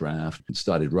Final Draft and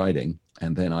started writing.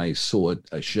 And then I saw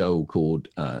a show called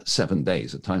 7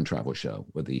 Days, a time travel show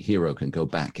where the hero can go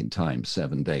back in time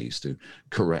 7 days to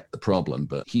correct the problem,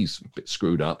 but he's a bit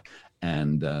screwed up,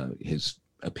 and his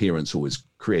appearance always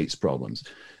creates problems.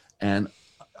 And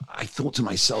I thought to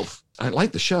myself, I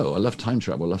like the show. I love time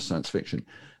travel. I love science fiction.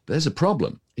 But there's a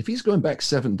problem. If he's going back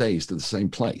 7 days to the same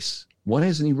place, why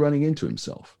isn't he running into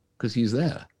himself? Because he's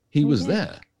there. He was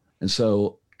there. And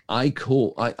so I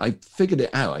figured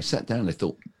it out. I sat down and I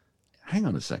thought, hang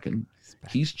on a second.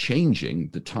 He's changing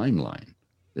the timeline.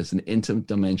 There's an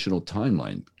interdimensional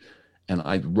timeline. And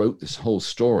I wrote this whole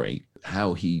story,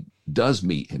 how he does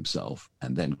meet himself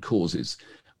and then causes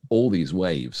all these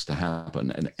waves to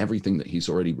happen, and everything that he's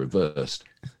already reversed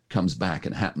comes back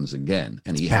and happens again.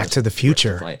 And he Back to the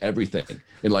Future. Everything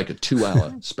in like a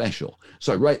 2-hour special.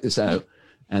 So I write this out,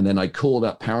 and then I called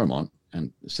up Paramount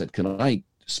and said, can I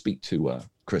speak to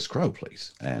Chris Crow,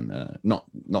 please? And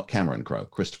not Cameron Crowe,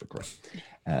 Christopher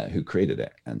Crowe, who created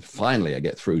it. And finally I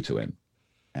get through to him,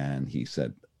 and he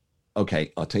said,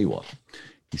 okay, I'll tell you what.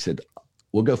 He said,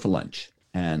 we'll go for lunch.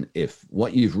 And if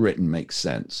what you've written makes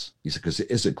sense, he said, because it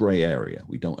is a gray area,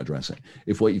 we don't address it.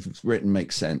 If what you've written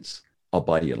makes sense, I'll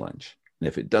buy you lunch. And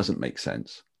if it doesn't make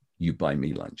sense, you buy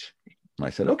me lunch. And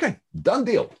I said, okay, done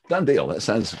deal. That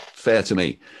sounds fair to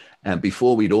me. And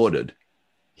before we'd ordered,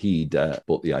 he'd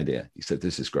bought the idea. He said,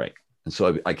 this is great. And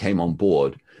so I came on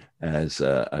board as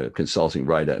a consulting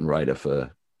writer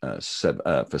for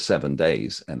 7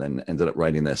 days, and then ended up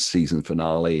writing their season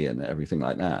finale and everything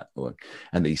like that.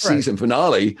 And the season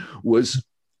finale was,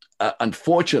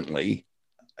 unfortunately,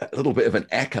 a little bit of an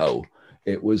echo.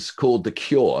 It was called The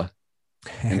Cure,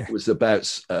 and it was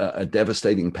about a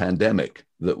devastating pandemic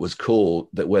that was called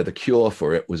where the cure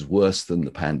for it was worse than the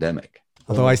pandemic.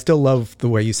 Although I still love the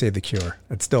way you say The Cure.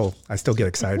 I still get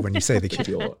excited when you say The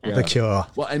Cure. Yeah. The Cure.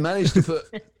 Well, I managed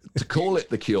to call it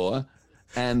The Cure.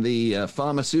 And the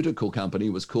pharmaceutical company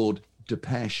was called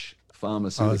Depeche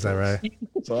Pharmaceuticals. Oh, is that right?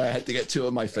 So I had to get 2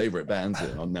 of my favorite bands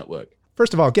in on network.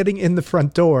 First of all, getting in the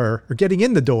front door, or getting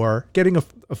in the door, getting a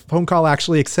phone call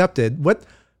actually accepted. What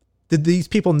did these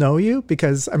people know you?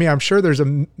 Because I mean, I'm sure there's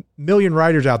a million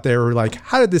writers out there who are like,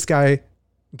 how did this guy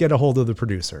get a hold of the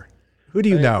producer? Who do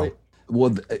you know?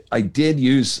 Well, I did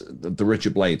use the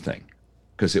Richard Blade thing,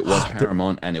 because it was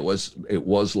Paramount and it was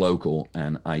local.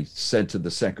 And I said to the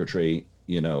secretary,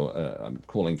 I'm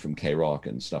calling from K-Rock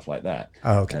and stuff like that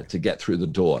to get through the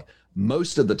door.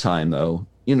 Most of the time, though,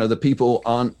 the people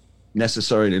aren't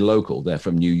necessarily local. They're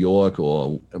from New York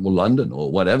or London or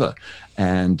whatever.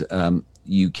 And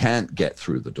you can't get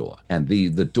through the door. And the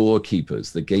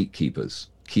doorkeepers, the gatekeepers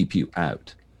keep you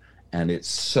out. And it's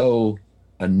so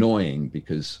annoying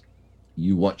because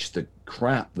you watch the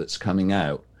crap that's coming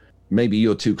out. Maybe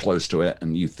you're too close to it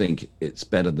and you think it's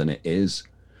better than it is,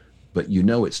 but you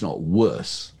know it's not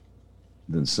worse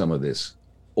than some of this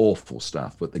awful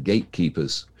stuff, but the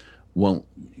gatekeepers won't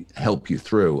help you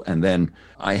through. And then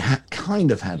I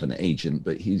kind of have an agent,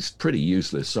 but he's pretty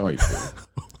useless. Sorry,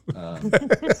 Paul.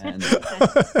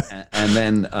 And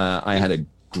then I had a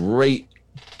great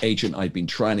agent I'd been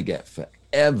trying to get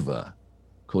forever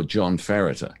called John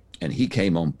Ferreter. And he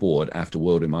came on board after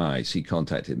World in My Eyes. He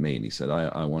contacted me and he said,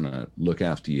 I want to look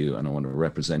after you and I want to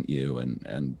represent you.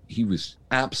 And he was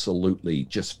absolutely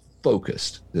just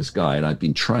focused, this guy. And I'd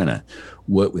been trying to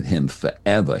work with him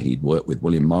forever. He'd worked with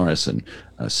William Morrison,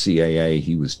 CAA.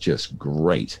 He was just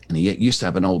great. And he used to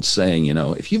have an old saying, you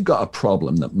know, if you've got a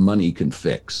problem that money can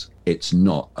fix, it's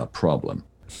not a problem.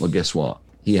 Well, guess what?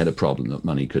 He had a problem that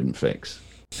money couldn't fix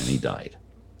and he died.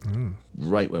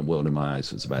 Right when World in My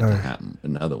Eyes was about to happen,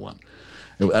 another one.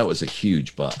 That was a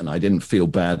huge but, and I didn't feel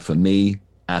bad for me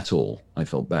at all. I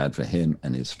felt bad for him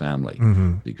and his family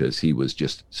because he was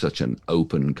just such an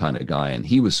open kind of guy, and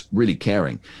he was really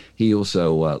caring. He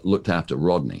also looked after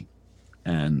Rodney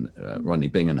and Rodney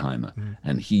Bingenheimer,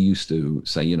 and he used to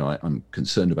say, you know, I'm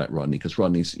concerned about Rodney because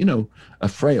Rodney's, you know, a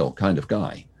frail kind of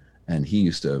guy, and he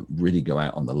used to really go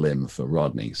out on the limb for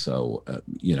Rodney. So,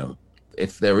 you know,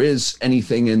 if there is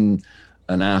anything in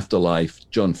an afterlife,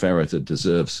 John Ferreter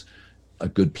deserves a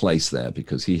good place there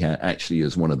because he actually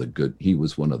is one of the good. He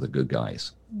was one of the good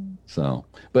guys. So,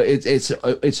 but it's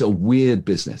a weird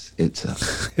business. It's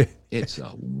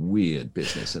a weird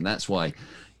business, and that's why,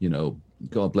 you know,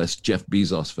 God bless Jeff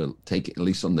Bezos for taking, at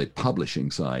least on the publishing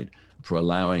side, for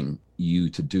allowing you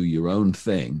to do your own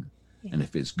thing. Yeah. And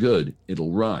if it's good,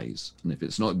 it'll rise, and if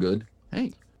it's not good,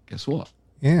 hey, guess what?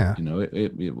 Yeah. You know,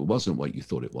 it wasn't what you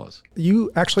thought it was.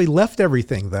 You actually left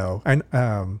everything though. And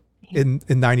in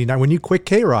 99, when you quit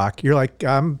K-Rock, you're like,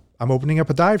 I'm opening up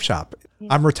a dive shop. Yeah.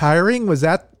 I'm retiring. Was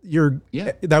that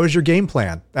that was your game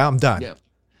plan? I'm done. Yeah.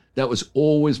 That was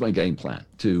always my game plan,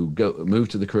 to move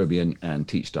to the Caribbean and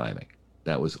teach diving.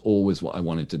 That was always what I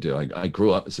wanted to do. I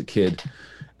grew up as a kid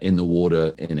in the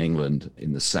water in England,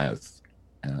 in the south,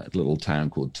 a little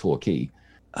town called Torquay.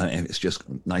 And it's just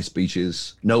nice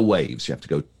beaches, no waves. You have to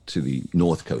go to the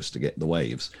north coast to get the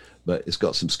waves, but it's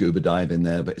got some scuba dive in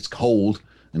there, but it's cold.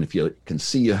 And if you can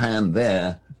see your hand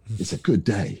there, it's a good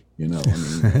day, you know, I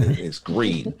mean, it's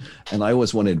green. And I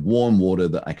always wanted warm water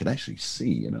that I could actually see,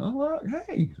 you know,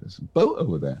 hey, there's a boat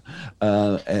over there.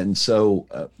 And so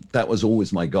that was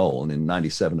always my goal. And in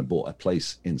 97, I bought a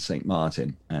place in St.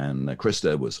 Martin, and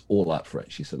Krista was all up for it.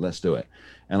 She said, let's do it.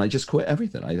 And I just quit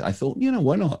everything. I thought, you know,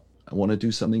 why not? I want to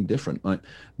do something different.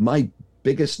 My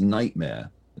biggest nightmare,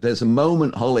 there's a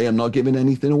moment, Holly, I'm not giving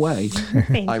anything away.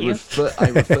 I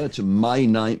refer to my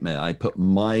nightmare. I put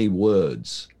my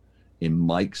words in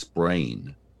Mike's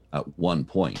brain at one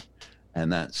point,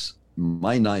 and that's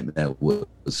my nightmare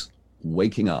was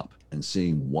waking up and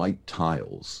seeing white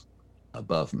tiles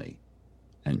above me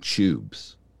and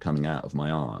tubes coming out of my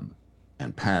arm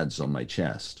and pads on my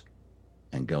chest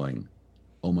and going,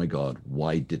 oh my God,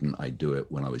 why didn't I do it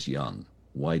when I was young?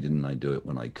 Why didn't I do it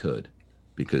when I could?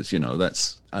 Because, you know,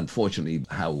 that's unfortunately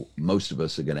how most of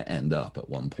us are going to end up at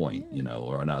one point, you know,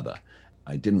 or another.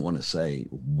 I didn't want to say,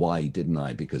 why didn't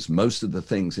I? Because most of the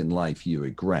things in life you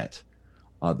regret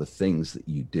are the things that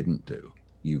you didn't do.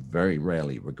 You very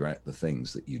rarely regret the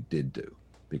things that you did do,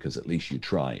 because at least you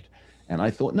tried. And I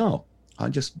thought, no,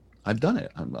 I've done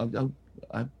it.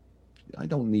 I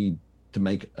don't need to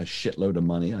make a shitload of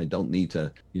money. I don't need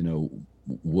to, you know,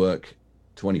 work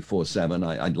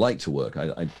 24/7. I'd like to work.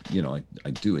 I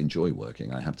do enjoy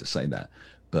working. I have to say that,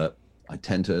 but I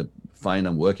tend to find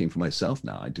I'm working for myself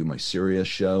now. I do my Sirius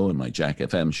show and my Jack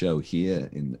FM show here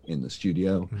in the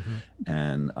studio,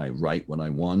 and I write when I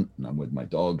want, and I'm with my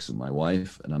dogs and my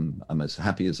wife, and I'm as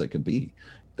happy as I could be.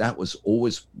 That was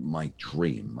always my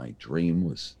dream. My dream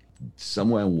was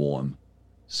somewhere warm,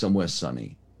 somewhere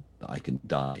sunny that I can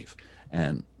dive.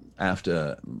 And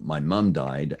after my mom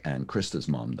died and Krista's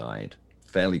mom died,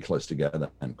 fairly close together,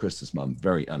 and Krista's mom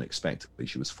very unexpectedly,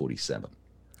 she was 47.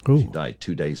 Ooh. She died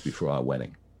 2 days before our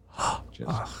wedding.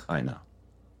 I know.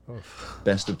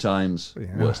 Best of times,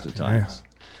 worst of times.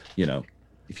 You know,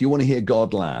 if you want to hear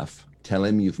God laugh, tell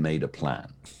him you've made a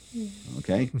plan.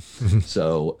 Okay?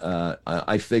 So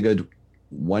I figured,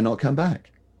 why not come back?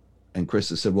 And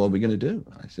Krista said, what are we going to do?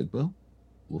 I said, well,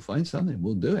 we'll find something.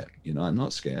 We'll do it. You know, I'm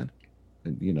not scared.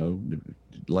 And, you know,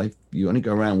 life, you only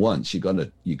go around once. You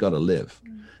gotta live.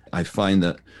 I find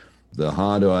that the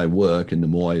harder I work and the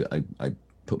more I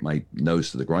put my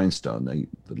nose to the grindstone, the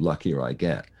luckier I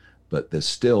get. But there's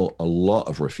still a lot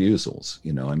of refusals.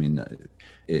 You know, I mean,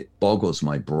 it boggles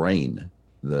my brain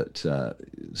that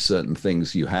certain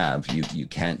things you have, you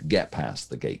can't get past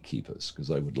the gatekeepers.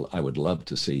 Because I would love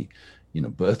to see,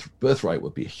 Birthright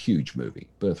would be a huge movie.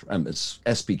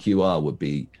 SPQR would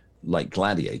be like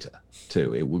Gladiator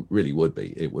too. It really would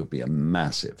be. It would be a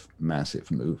massive,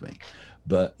 massive movie.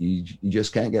 But you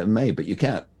just can't get them made. But you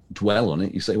can't dwell on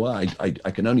it. You say, well, I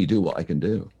can only do what I can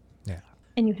do. Yeah.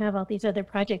 And you have all these other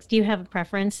projects. Do you have a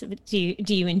preference? Do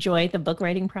you enjoy the book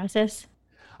writing process?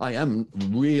 I am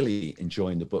really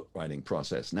enjoying the book writing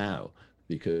process now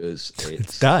because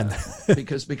it's done.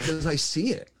 because I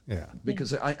see it. Yeah.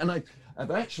 Because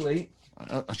I've actually,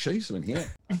 I'll show you something here.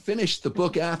 I finished the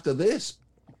book after this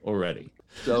already.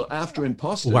 So after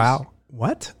Imposters. Wow.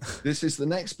 What? This is the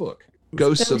next book.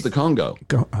 Ghosts of the Congo.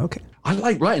 Okay. I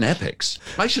like writing epics.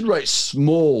 I should write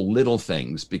small little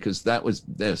things because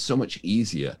they're so much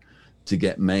easier to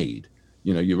get made.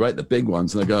 You write the big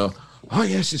ones and they go, oh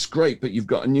yes, it's great, but you've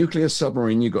got a nuclear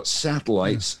submarine, you've got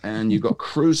satellites, and you've got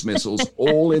cruise missiles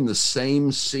all in the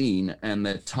same scene, and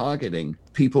they're targeting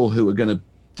people who are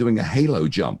doing a halo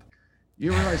jump.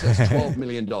 You realize that's $12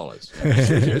 million.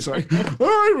 It's like,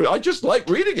 oh, I just like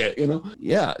reading it,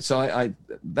 Yeah, so I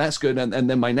that's good. And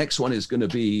then my next one is going to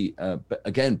be,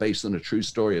 again, based on a true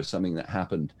story of something that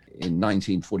happened in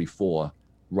 1944,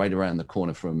 right around the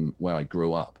corner from where I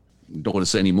grew up. Don't want to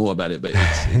say any more about it, but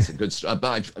it's a good story.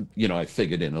 But I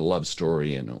figured in a love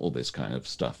story and all this kind of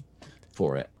stuff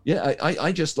for it. Yeah,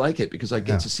 I just like it because I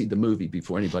get to see the movie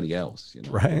before anybody else.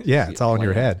 Right? Yeah, it's all in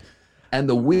your head. And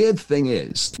the weird thing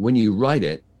is, when you write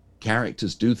it,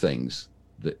 characters do things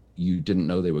that you didn't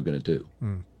know they were going to do.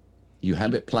 You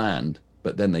have it planned,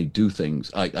 but then they do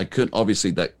things.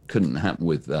 Obviously that couldn't happen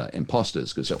with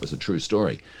Imposters because that was a true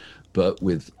story. But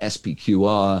with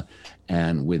SPQR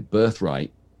and with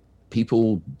Birthright,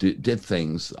 people did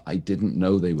things I didn't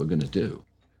know they were going to do.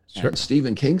 Sure. And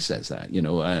Stephen King says that,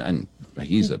 and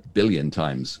he's a billion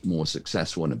times more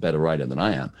successful and a better writer than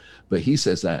I am. But he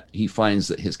says that he finds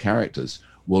that his characters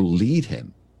will lead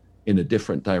him in a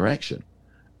different direction.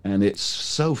 And it's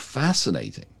so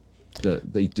fascinating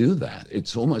that they do that.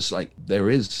 It's almost like there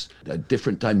is a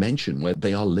different dimension where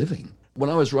they are living. When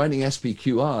I was writing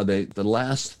SPQR, the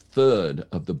last third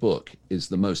of the book is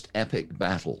the most epic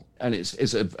battle. And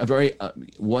it's a very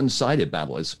one-sided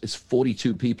battle. It's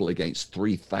 42 people against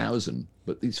 3,000,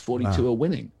 but these 42 are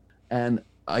winning. And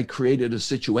I created a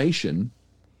situation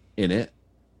in it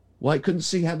where I couldn't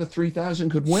see how the 3,000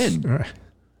 could win. Right.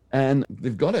 And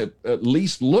they've got to at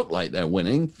least look like they're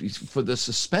winning for the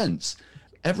suspense.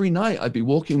 Every night I'd be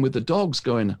walking with the dogs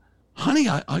going, honey,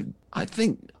 I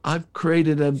think I've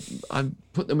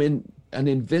put them in an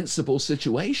invincible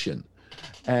situation.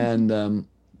 And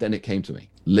then it came to me.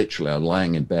 Literally, I was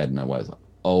lying in bed and I was like,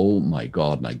 oh my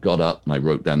God. And I got up and I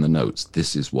wrote down the notes.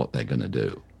 This is what they're going to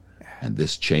do. And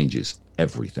this changes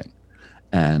everything.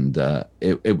 And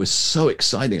it was so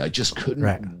exciting. I just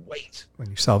couldn't wait. When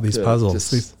you solve these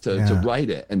puzzles. To write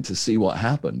it and to see what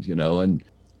happened, and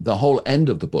the whole end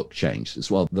of the book changed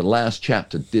as well. The last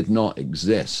chapter did not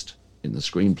exist in the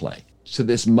screenplay. To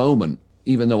this moment,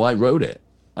 even though I wrote it,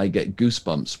 I get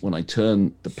goosebumps when I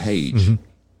turn the page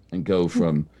and go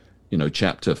from,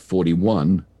 chapter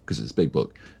 41, because it's a big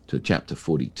book, to chapter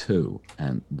 42.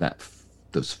 And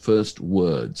those first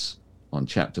words on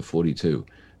chapter 42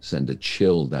 send a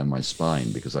chill down my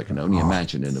spine, because I can only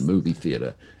imagine in a movie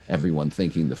theater, everyone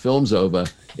thinking the film's over,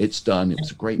 it's done, it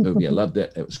was a great movie, I loved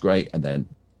it, it was great, and then,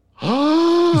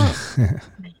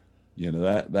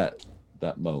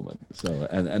 that moment. So,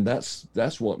 and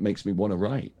that's what makes me want to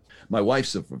write. My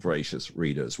wife's a voracious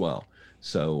reader as well.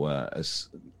 So, as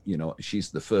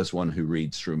she's the first one who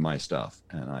reads through my stuff.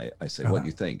 And I say, what do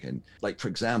you think? And like, for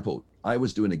example, I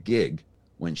was doing a gig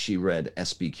when she read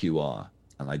SPQR,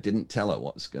 and I didn't tell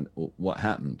her what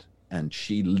happened. And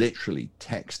she literally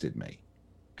texted me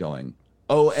going,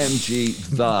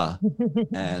 OMG,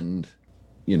 and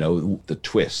the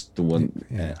twist, the one,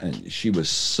 and she was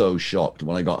so shocked.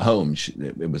 When I got home,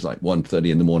 it was like 1:30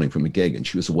 in the morning from a gig, and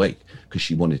she was awake because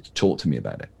she wanted to talk to me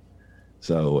about it.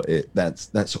 So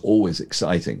that's always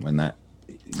exciting when that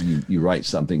you write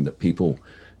something that people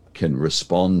can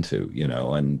respond to,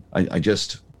 and I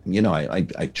just,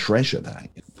 I treasure that.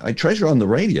 I treasure on the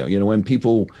radio, when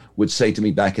people would say to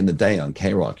me back in the day on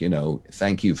K-Rock,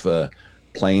 thank you for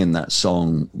playing that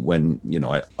song when,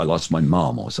 I lost my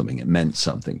mom or something. It meant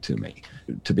something to me.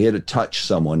 To be able to touch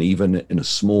someone, even in a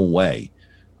small way,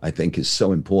 I think is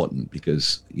so important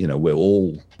because, we're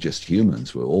all just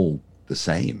humans. We're all the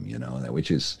same, which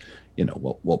is,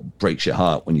 what breaks your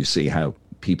heart when you see how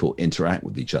people interact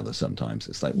with each other sometimes.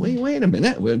 It's like, wait a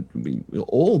minute, we're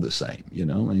all the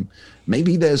same,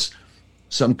 maybe there's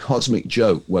some cosmic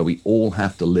joke where we all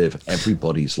have to live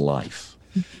everybody's life.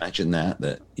 Imagine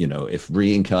that, you know, if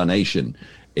reincarnation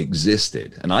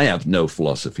existed, and I have no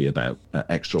philosophy about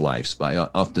extra lives, but I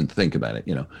often think about it,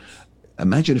 you know,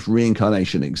 imagine if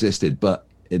reincarnation existed, but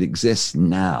it exists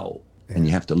now, and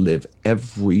you have to live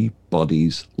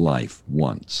everybody's life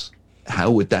once. How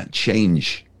would that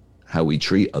change how we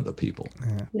treat other people?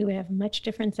 We would have much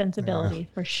different sensibility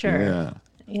for sure.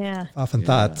 Yeah. Often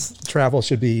thought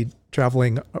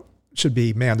traveling should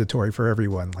be mandatory for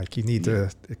everyone. Like you need to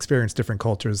experience different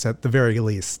cultures at the very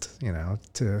least, you know,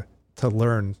 to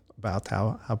learn about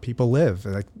how people live.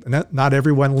 Like not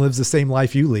everyone lives the same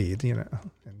life you lead, you know.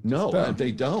 No,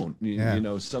 they don't. You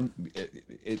know,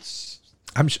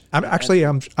 I'm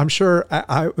sure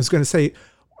I was going to say,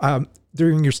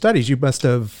 during your studies, you must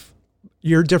have,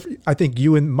 you're different. I think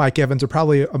you and Mike Evans are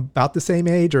probably about the same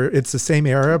age, or it's the same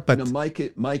era, but no,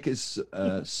 Mike is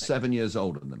 7 years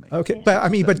older than me. Okay. But I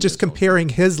mean, but just comparing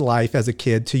his life as a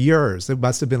kid to yours, it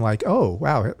must've been like, oh,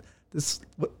 wow.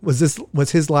 Was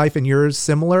his life and yours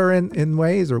similar in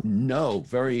ways, or? No,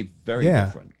 very, very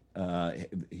different.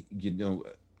 You know,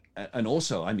 and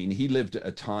also, I mean, he lived at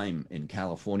a time in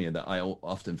California that I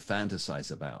often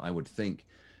fantasize about. I would think,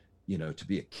 you know, to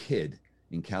be a kid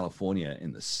in California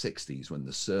in the 60s when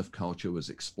the surf culture was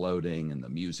exploding and the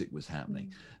music was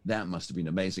happening, that must have been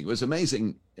amazing. It was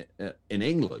amazing in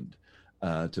England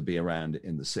to be around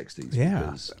in the 60s. Yeah,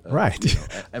 because, right. You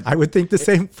know, I would think the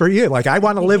same for you. Like, I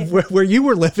want to live where you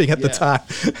were living at the time.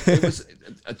 It was,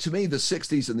 to me, the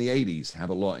 60s and the 80s have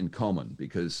a lot in common,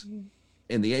 because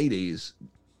in the 80s,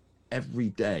 every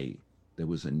day there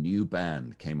was a new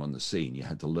band came on the scene. You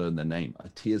had to learn the name. A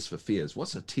Tears for Fears.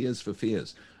 What's a Tears for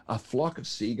Fears? A Flock of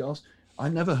Seagulls? I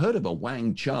never heard of a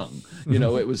Wang Chung. You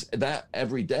know, it was that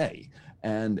every day.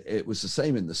 And it was the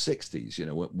same in the 60s. You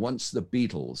know, once the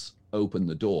Beatles opened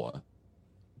the door,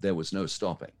 there was no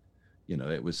stopping. You know,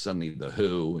 it was suddenly The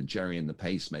Who and Jerry and the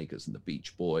Pacemakers and the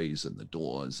Beach Boys and the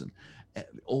Doors, and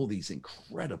all these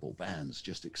incredible bands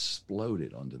just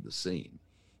exploded onto the scene.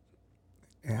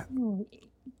 Yeah.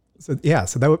 So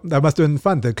that must have been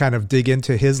fun to kind of dig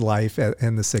into his life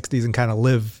in the 60s and kind of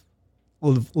live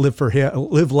for him,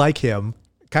 live like him,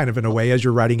 kind of in a way as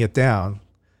you're writing it down.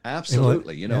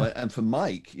 Absolutely. You know, and for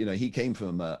Mike, you know, he came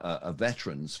from a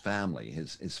veteran's family.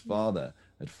 His father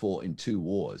had fought in 2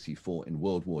 wars. He fought in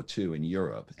World War II in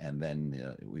Europe, and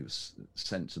then he was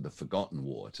sent to the Forgotten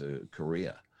War to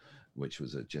Korea, which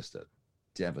was just a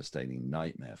devastating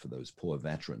nightmare for those poor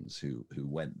veterans who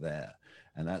went there.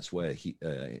 And that's where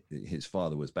his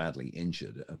father was badly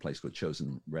injured at a place called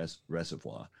Chosin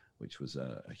Reservoir, which was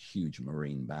a huge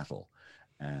Marine battle,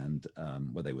 and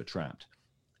where they were trapped.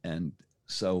 And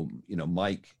so, you know,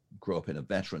 Mike grew up in a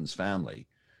veterans family,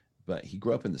 but he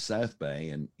grew up in the South Bay,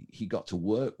 and he got to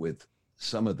work with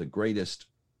some of the greatest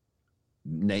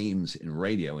names in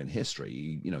radio in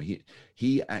history. You know,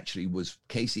 he actually was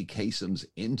Casey Kasem's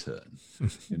intern,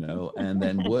 you know, and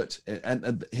then worked,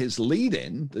 and his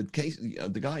lead-in,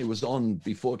 the guy who was on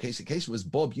before Casey Kasem was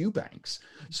Bob Eubanks.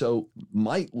 So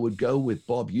Mike would go with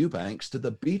Bob Eubanks to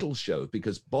the Beatles show,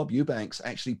 because Bob Eubanks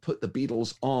actually put the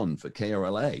Beatles on for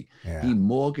KRLA. Yeah. He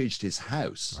mortgaged his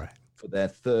house for their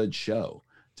 3rd show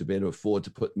to be able to afford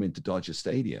to put them into Dodger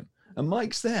Stadium. And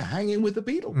Mike's there hanging with the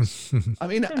Beatles. I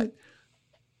mean,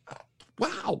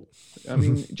 wow. I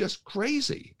mean, just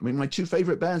crazy. I mean, my 2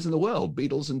 favorite bands in the world,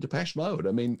 Beatles and Depeche Mode.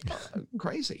 I mean,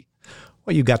 crazy.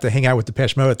 Well, you got to hang out with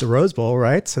Depeche Mode at the Rose Bowl,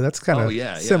 right? So that's kind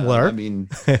of similar. I mean,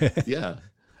 yeah.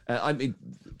 I mean,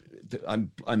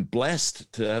 I'm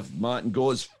blessed to have Martin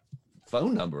Gore's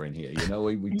phone number in here. You know,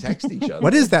 we text each other.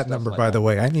 What is that number, by the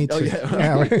way? I need to.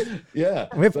 Yeah.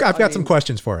 I've got some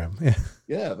questions for him. Yeah.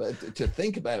 Yeah, but to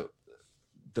think about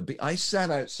I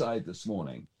sat outside this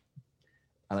morning,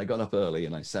 and I got up early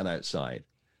and I sat outside,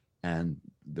 and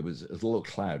it was a little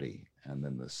cloudy, and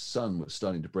then the sun was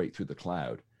starting to break through the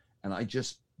cloud. And I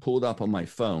just pulled up on my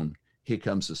phone, Here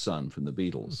Comes the Sun from the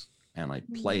Beatles. And I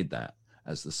played that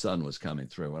as the sun was coming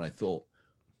through. And I thought,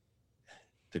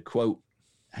 to quote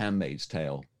Handmaid's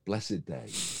Tale, blessed day.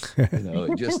 You know,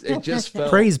 it just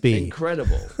felt Praise be.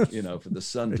 Incredible, you know, for the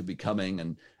sun to be coming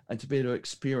and to be able to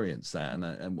experience that.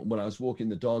 And when I was walking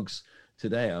the dogs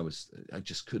today, I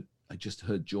just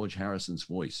heard George Harrison's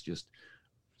voice just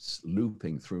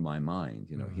looping through my mind.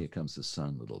 You know, Here comes the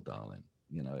sun, little darling.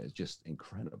 You know, it's just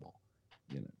incredible.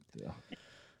 You know,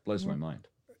 blows my mind.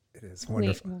 It is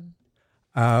wonderful.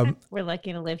 We're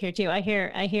lucky to live here too. I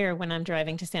hear when I'm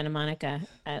driving to Santa Monica.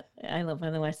 I live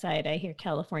on the West Side. I hear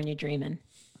California Dreamin'.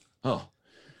 Oh,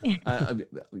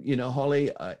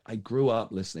 Holly, I grew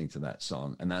up listening to that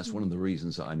song, and that's one of the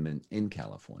reasons I'm in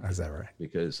California. Is that right?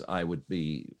 Because I would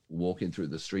be walking through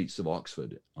the streets of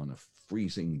Oxford on a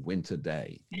freezing winter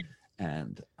day,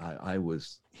 and I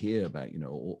was here about,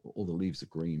 all the leaves are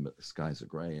green, but the skies are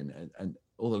gray, and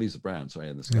all the leaves are brown, sorry,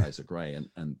 and the skies are gray,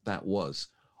 and that was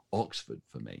Oxford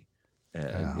for me.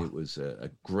 It was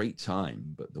a great time,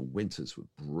 but the winters were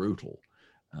brutal.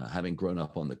 Having grown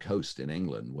up on the coast in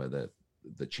England, where the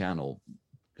channel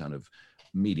kind of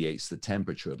mediates the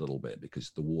temperature a little bit because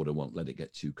the water won't let it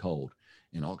get too cold.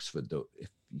 In Oxford, though, if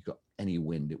you got any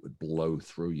wind, it would blow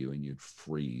through you and you'd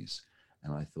freeze.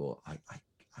 And I thought, I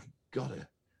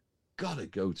gotta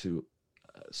go to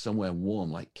somewhere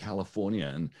warm like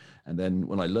California. And then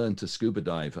when I learned to scuba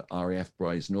dive at RAF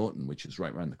Bryce Norton, which is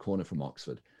right around the corner from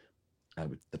Oxford,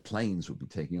 the planes would be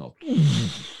taking off,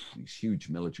 these huge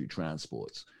military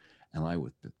transports, and I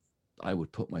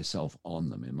would put myself on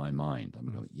them in my mind. I'm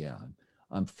going,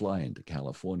 I'm flying to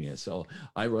California. So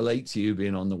I relate to you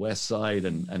being on the West Side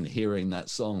and hearing that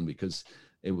song, because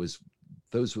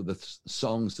those were the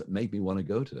songs that made me want to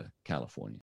go to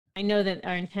California. I know that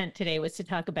our intent today was to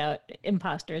talk about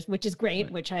imposters, which is great,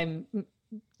 right, which I'm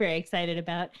very excited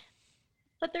about.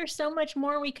 But there's so much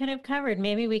more we could have covered.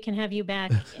 Maybe we can have you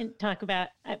back and talk about.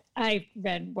 I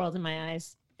read World in My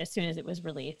Eyes as soon as it was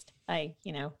released. I,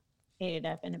 ate it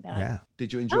up and about. Yeah.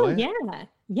 Did you enjoy it?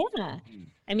 Yeah.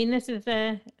 I mean, this is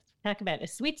talk about a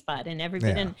sweet spot in every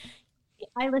bit. And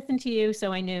I listened to you,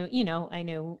 so I knew, I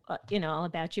knew all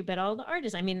about you, but all the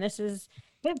artists. I mean, this is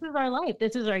our life.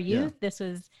 This is our youth.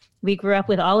 Yeah. We grew up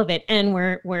with all of it, and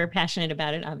we're passionate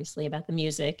about it, obviously, about the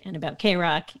music and about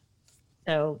K-Rock.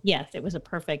 So yes, it was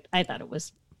I thought it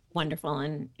was wonderful.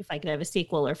 And if I could have a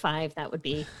sequel or 5, that would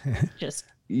be just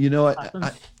awesome.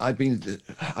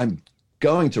 I'm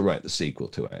going to write the sequel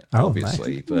to it,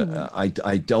 obviously, nice. But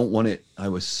I don't want it. It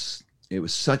was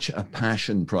such a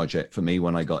passion project for me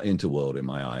when I got into World in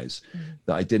My Eyes,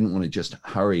 that I didn't want to just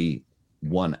hurry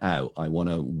one out. I want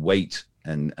to wait,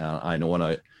 and I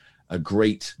want a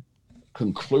great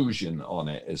conclusion on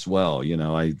it as well.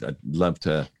 I'd love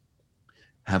to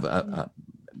have a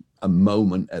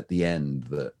moment at the end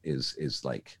that is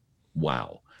like,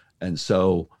 wow. And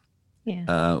so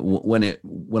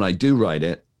when I do write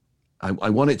it,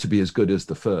 I want it to be as good as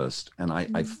the first. And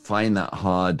I find that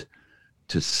hard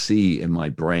to see in my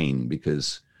brain,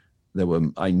 because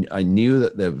I knew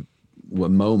that there were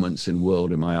moments in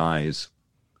World in My Eyes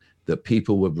that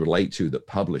people would relate to that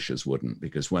publishers wouldn't,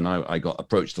 because when I got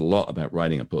approached a lot about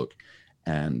writing a book,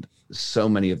 and so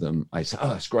many of them, I said,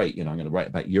 that's great. I'm going to write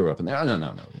about Europe. And they're,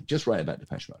 no, just write about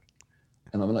Depeche Mode.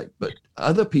 And I'm like, but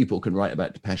other people can write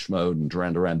about Depeche Mode and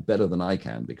Duran Duran better than I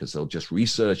can, because they'll just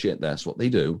research it. That's what they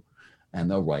do.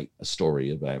 And they'll write a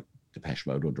story about Depeche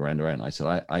Mode or Duran Duran. I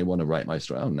said, I want to write my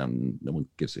story. Oh, no one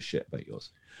gives a shit about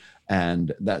yours.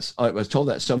 And I was told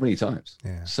that so many times.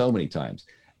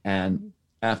 And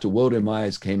after World in My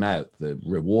Eyes came out, the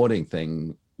rewarding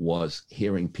thing was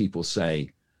hearing people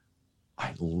say,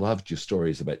 I loved your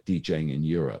stories about DJing in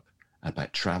Europe,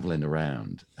 about traveling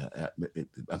around,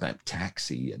 about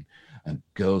Taxi and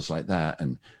girls like that,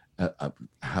 and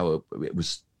how it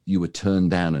was you were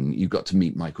turned down and you got to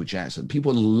meet Michael Jackson.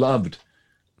 People loved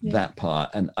that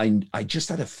part, and I just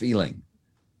had a feeling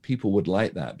people would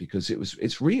like that, because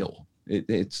it's real.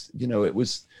 It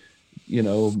was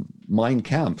Mein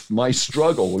Kampf, my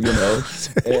struggle,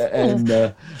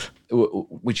 and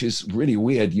which is really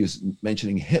weird. You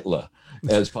mentioning Hitler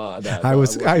as part of that.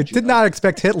 I did not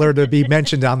expect Hitler to be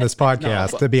mentioned on this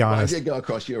podcast, to be honest. I did go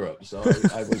across Europe, so that's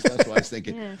what I was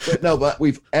thinking. Yeah.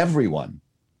 But everyone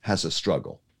has a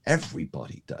struggle.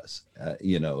 Everybody does,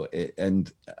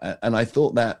 and I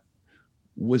thought that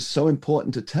was so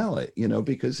important to tell it,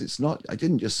 because it's not, I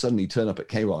didn't just suddenly turn up at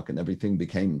K-Rock and everything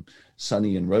became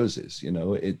sunny and roses.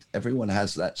 Everyone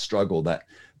has that struggle, that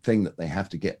thing that they have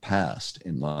to get past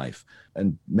in life.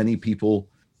 And many people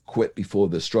quit before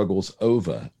the struggle's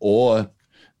over, or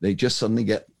they just suddenly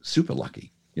get super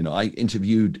lucky. I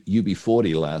interviewed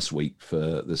UB40 last week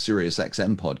for the Sirius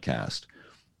XM podcast.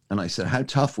 And I said, how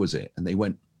tough was it? And they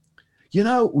went,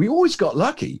 we always got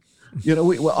lucky.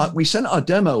 We sent our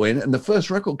demo in, and the first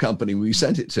record company we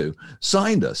sent it to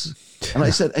signed us. And I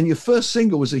said, and your first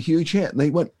single was a huge hit. And they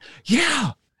went,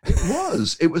 yeah, it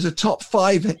was. It was a top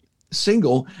 5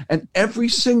 single. And every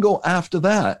single after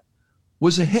that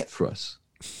was a hit for us.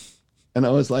 And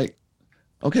I was like,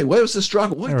 okay, where was the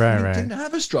struggle? We didn't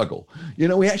have a struggle.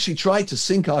 We actually tried to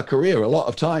sink our career a lot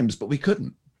of times, but we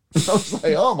couldn't. I was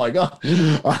like, oh my God,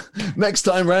 next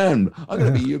time round, I'm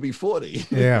going to be UB40.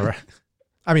 Yeah, right.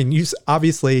 I mean, you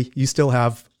still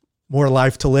have more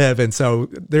life to live. And so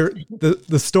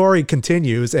the story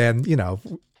continues, and, you know,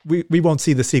 we won't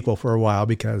see the sequel for a while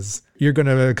because you're going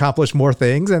to accomplish more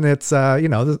things. And it's, you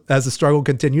know, as the struggle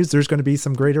continues, there's going to be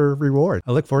some greater reward.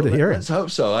 I look forward to hearing. Let's hope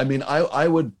so. I mean, I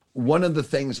would, one of the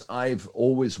things I've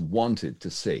always wanted to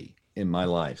see in my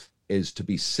life is to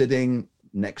be sitting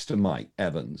next to Mike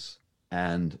Evans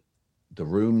and the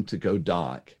room to go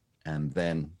dark, and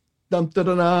then dum da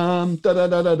da dum da da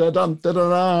da da dum da da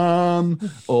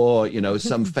dum, or, you know,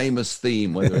 some famous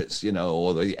theme, whether it's, you know,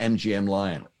 or the MGM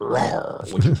lion,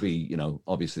 which would be, you know,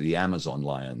 obviously the Amazon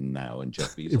lion now, and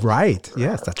Jeff Bezos. Right.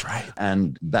 Yes, that's right.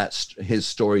 And that's his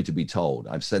story to be told.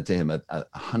 I've said to him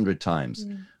 100 times,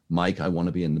 Mike, I want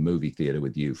to be in the movie theater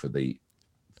with you for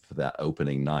that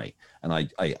opening night. And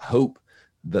I hope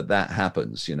that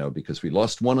happens, you know, because we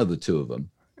lost one of the two of them.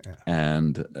 Yeah.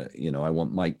 And, you know, I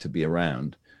want Mike to be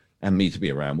around and me to be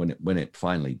around when it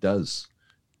finally does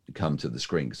come to the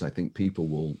screen, because I think people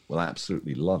will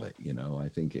absolutely love it. You know, I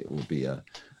think it will be a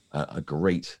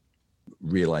great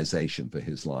realization for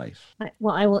his life.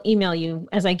 Well, I will email you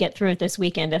as I get through it this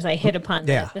weekend, as I hit upon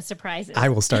the surprises. I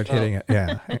will start hitting it.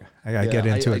 Yeah. I got to get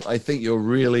into it. I think you'll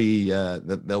really,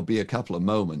 there'll be a couple of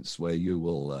moments where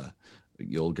you'll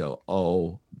go,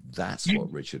 oh, that's what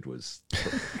Richard was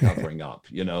covering up,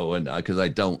 you know, and because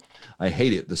I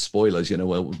hate it, the spoilers, you know,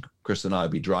 well, Chris and I will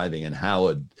be driving and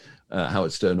Howard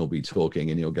Stern will be talking,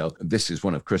 and he'll go, this is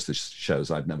one of Chris's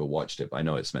shows. I've never watched it, but I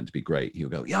know it's meant to be great. He'll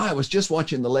go, yeah, I was just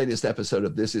watching the latest episode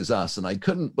of This Is Us, and I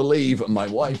couldn't believe, and my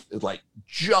wife like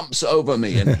jumps over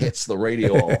me and hits the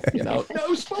radio off, you know,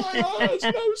 no spoilers,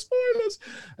 no spoilers.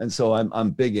 And so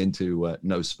I'm big into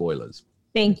no spoilers.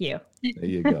 Thank you. There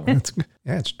you go.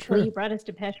 It's true. Well, you brought us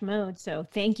Depeche Mode, so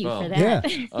thank you for that.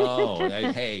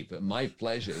 Yeah. Hey, but my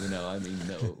pleasure. You know, I mean,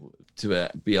 to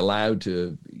be allowed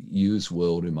to use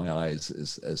 "World in My Eyes"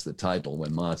 as the title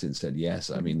when Martin said yes.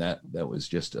 I mean, that was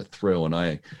just a thrill, and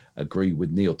I agree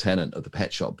with Neil Tennant of the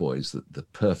Pet Shop Boys that the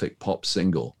perfect pop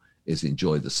single is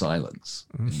 "Enjoy the Silence."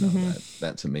 You know,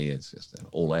 that to me is just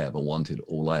all I ever wanted,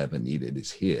 all I ever needed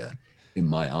is here in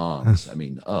my arms. I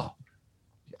mean,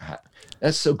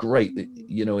 that's so great that,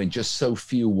 you know, in just so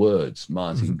few words,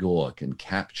 Martin Gore can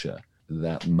capture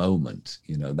that moment,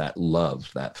 you know, that love,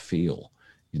 that feel.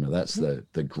 You know, that's the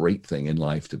great thing in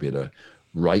life, to be able to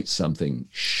write something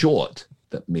short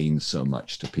that means so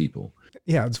much to people.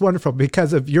 Yeah, it's wonderful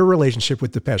because of your relationship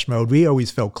with Depeche Mode. We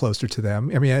always felt closer to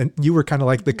them. I mean, you were kind of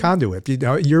like the conduit, you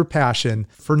know, your passion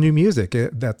for new music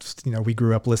that's, you know, we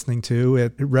grew up listening to,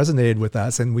 it resonated with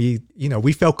us, and we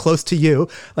felt close to you,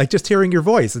 like just hearing your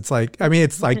voice. It's like, I mean,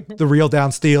 it's like the real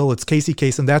Down Steel, it's Casey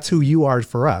Kasem. That's who you are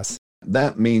for us.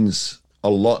 That means a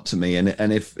lot to me.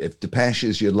 And if Depeche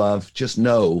is your love, just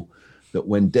know that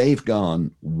when Dave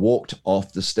Gahan walked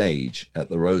off the stage at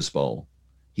the Rose Bowl,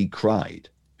 he cried,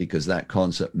 because that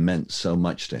concert meant so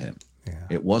much to him. Yeah.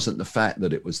 It wasn't the fact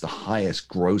that it was the highest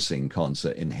grossing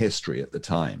concert in history at the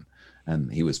time,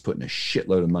 and he was putting a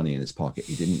shitload of money in his pocket.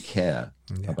 He didn't care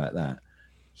about that.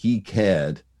 He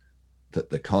cared that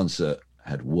the concert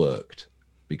had worked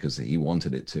because he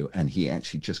wanted it to, and he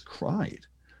actually just cried,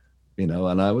 you know,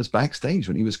 and I was backstage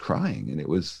when he was crying, and it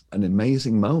was an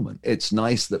amazing moment. It's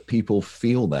nice that people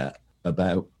feel that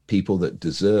about people that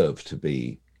deserve to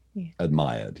be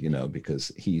admired, you know,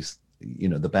 because he's, you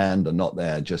know, the band are not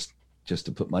there just to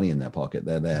put money in their pocket.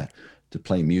 They're there to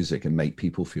play music and make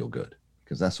people feel good,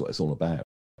 because that's what it's all about.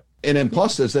 In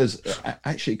Imposters, there's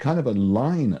actually kind of a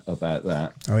line about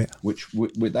that, which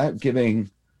without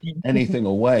giving anything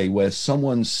away, where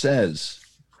someone says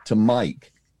to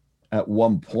Mike at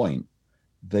one point,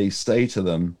 they say to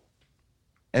them,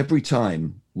 every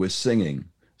time we're singing,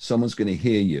 someone's going to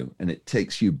hear you, and it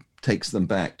takes them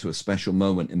back to a special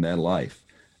moment in their life.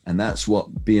 And that's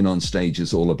what being on stage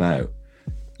is all about.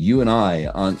 You and I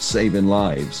aren't saving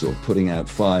lives or putting out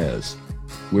fires.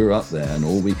 We're up there, and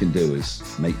all we can do is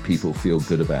make people feel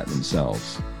good about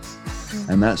themselves.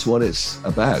 And that's what it's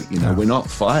about. You know, we're not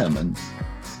firemen.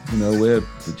 You know, we're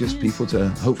just people to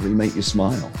hopefully make you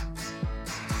smile.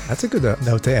 That's a good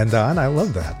note to end on. I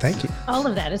love that. Thank you. All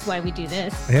of that is why we do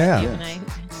this. Yeah. You and I.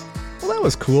 Well, that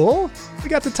was cool. We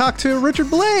got to talk to Richard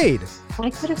Blade. I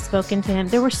could have spoken to him.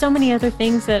 There were so many other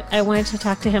things that I wanted to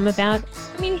talk to him about.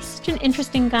 I mean, he's such an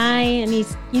interesting guy, and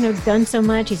he's, you know, done so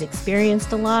much. He's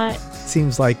experienced a lot.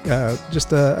 Seems like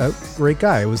just a great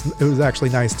guy. It was actually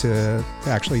nice to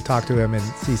actually talk to him and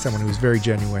see someone who's very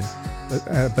genuine,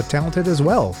 but talented as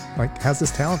well. Like, has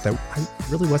this talent that I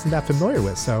really wasn't that familiar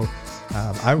with. So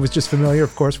I was just familiar,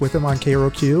 of course, with him on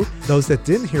KROQ. Those that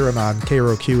didn't hear him on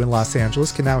KROQ in Los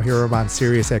Angeles can now hear him on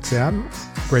Sirius XM.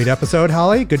 Great episode,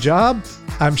 Holly. Good job.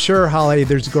 I'm sure, Holly,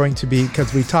 there's going to be,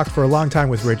 because we talked for a long time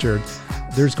with Richard,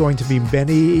 there's going to be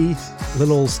many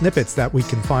little snippets that we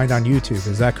can find on YouTube.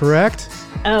 Is that correct?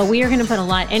 Oh, we are going to put a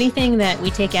lot. Anything that we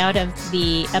take out of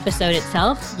the episode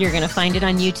itself, you're going to find it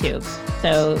on YouTube.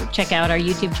 So check out our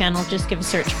YouTube channel. Just give a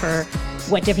search for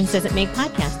What Difference Does It Make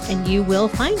podcast, and you will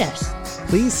find us.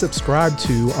 Please subscribe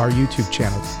to our YouTube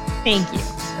channel. Thank you.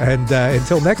 And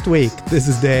until next week, this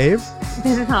is Dave.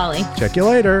 This is Holly. Check you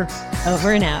later.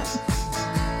 Over and out.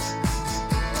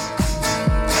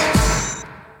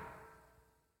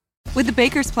 With the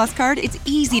Baker's Plus card, it's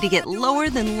easy to get lower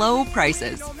than low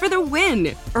prices for the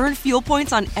win. Earn fuel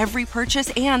points on every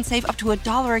purchase and save up to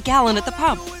 $1 a gallon at the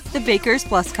pump. The Baker's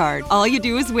Plus card. All you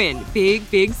do is win. Big,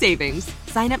 big savings.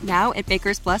 Sign up now at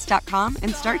bakersplus.com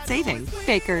and start saving.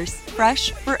 Baker's.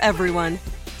 Fresh for everyone.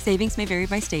 Savings may vary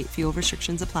by state. Fuel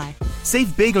restrictions apply.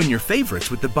 Save big on your favorites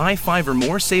with the Buy 5 or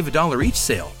More, Save $1 each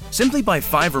sale. Simply buy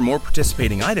 5 or more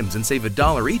participating items and save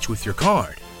 $1 each with your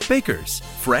card. Baker's.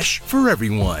 Fresh for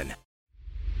everyone.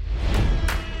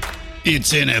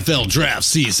 It's NFL draft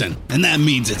season, and that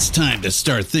means it's time to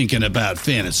start thinking about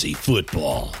fantasy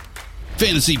football.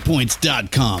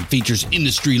 FantasyPoints.com features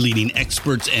industry-leading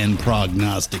experts and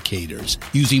prognosticators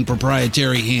using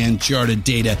proprietary hand-charted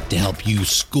data to help you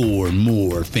score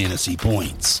more fantasy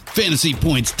points.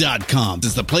 FantasyPoints.com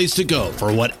is the place to go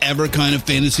for whatever kind of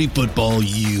fantasy football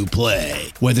you play.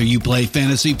 Whether you play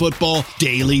fantasy football,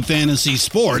 daily fantasy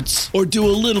sports, or do a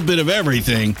little bit of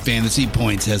everything, Fantasy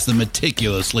Points has the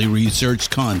meticulously researched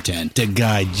content to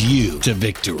guide you to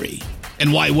victory.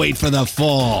 And why wait for the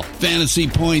fall? Fantasy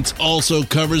Points also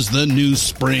covers the new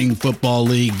spring football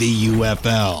league, the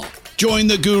UFL. Join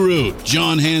the guru,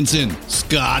 John Hansen,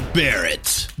 Scott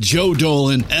Barrett, Joe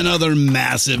Dolan, and other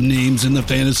massive names in the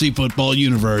fantasy football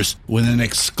universe with an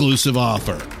exclusive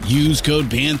offer. Use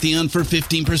code Pantheon for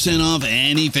 15% off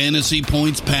any Fantasy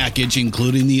Points package,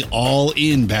 including the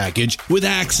all-in package, with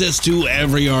access to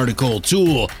every article,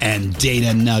 tool, and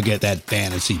data nugget that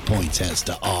Fantasy Points has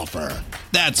to offer.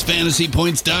 That's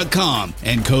FantasyPoints.com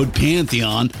and code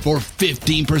Pantheon for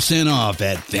 15% off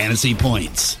at Fantasy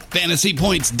Points.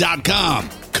 FantasyPoints.com,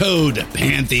 code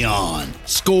Pantheon.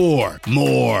 Score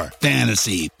more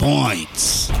fantasy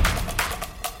points.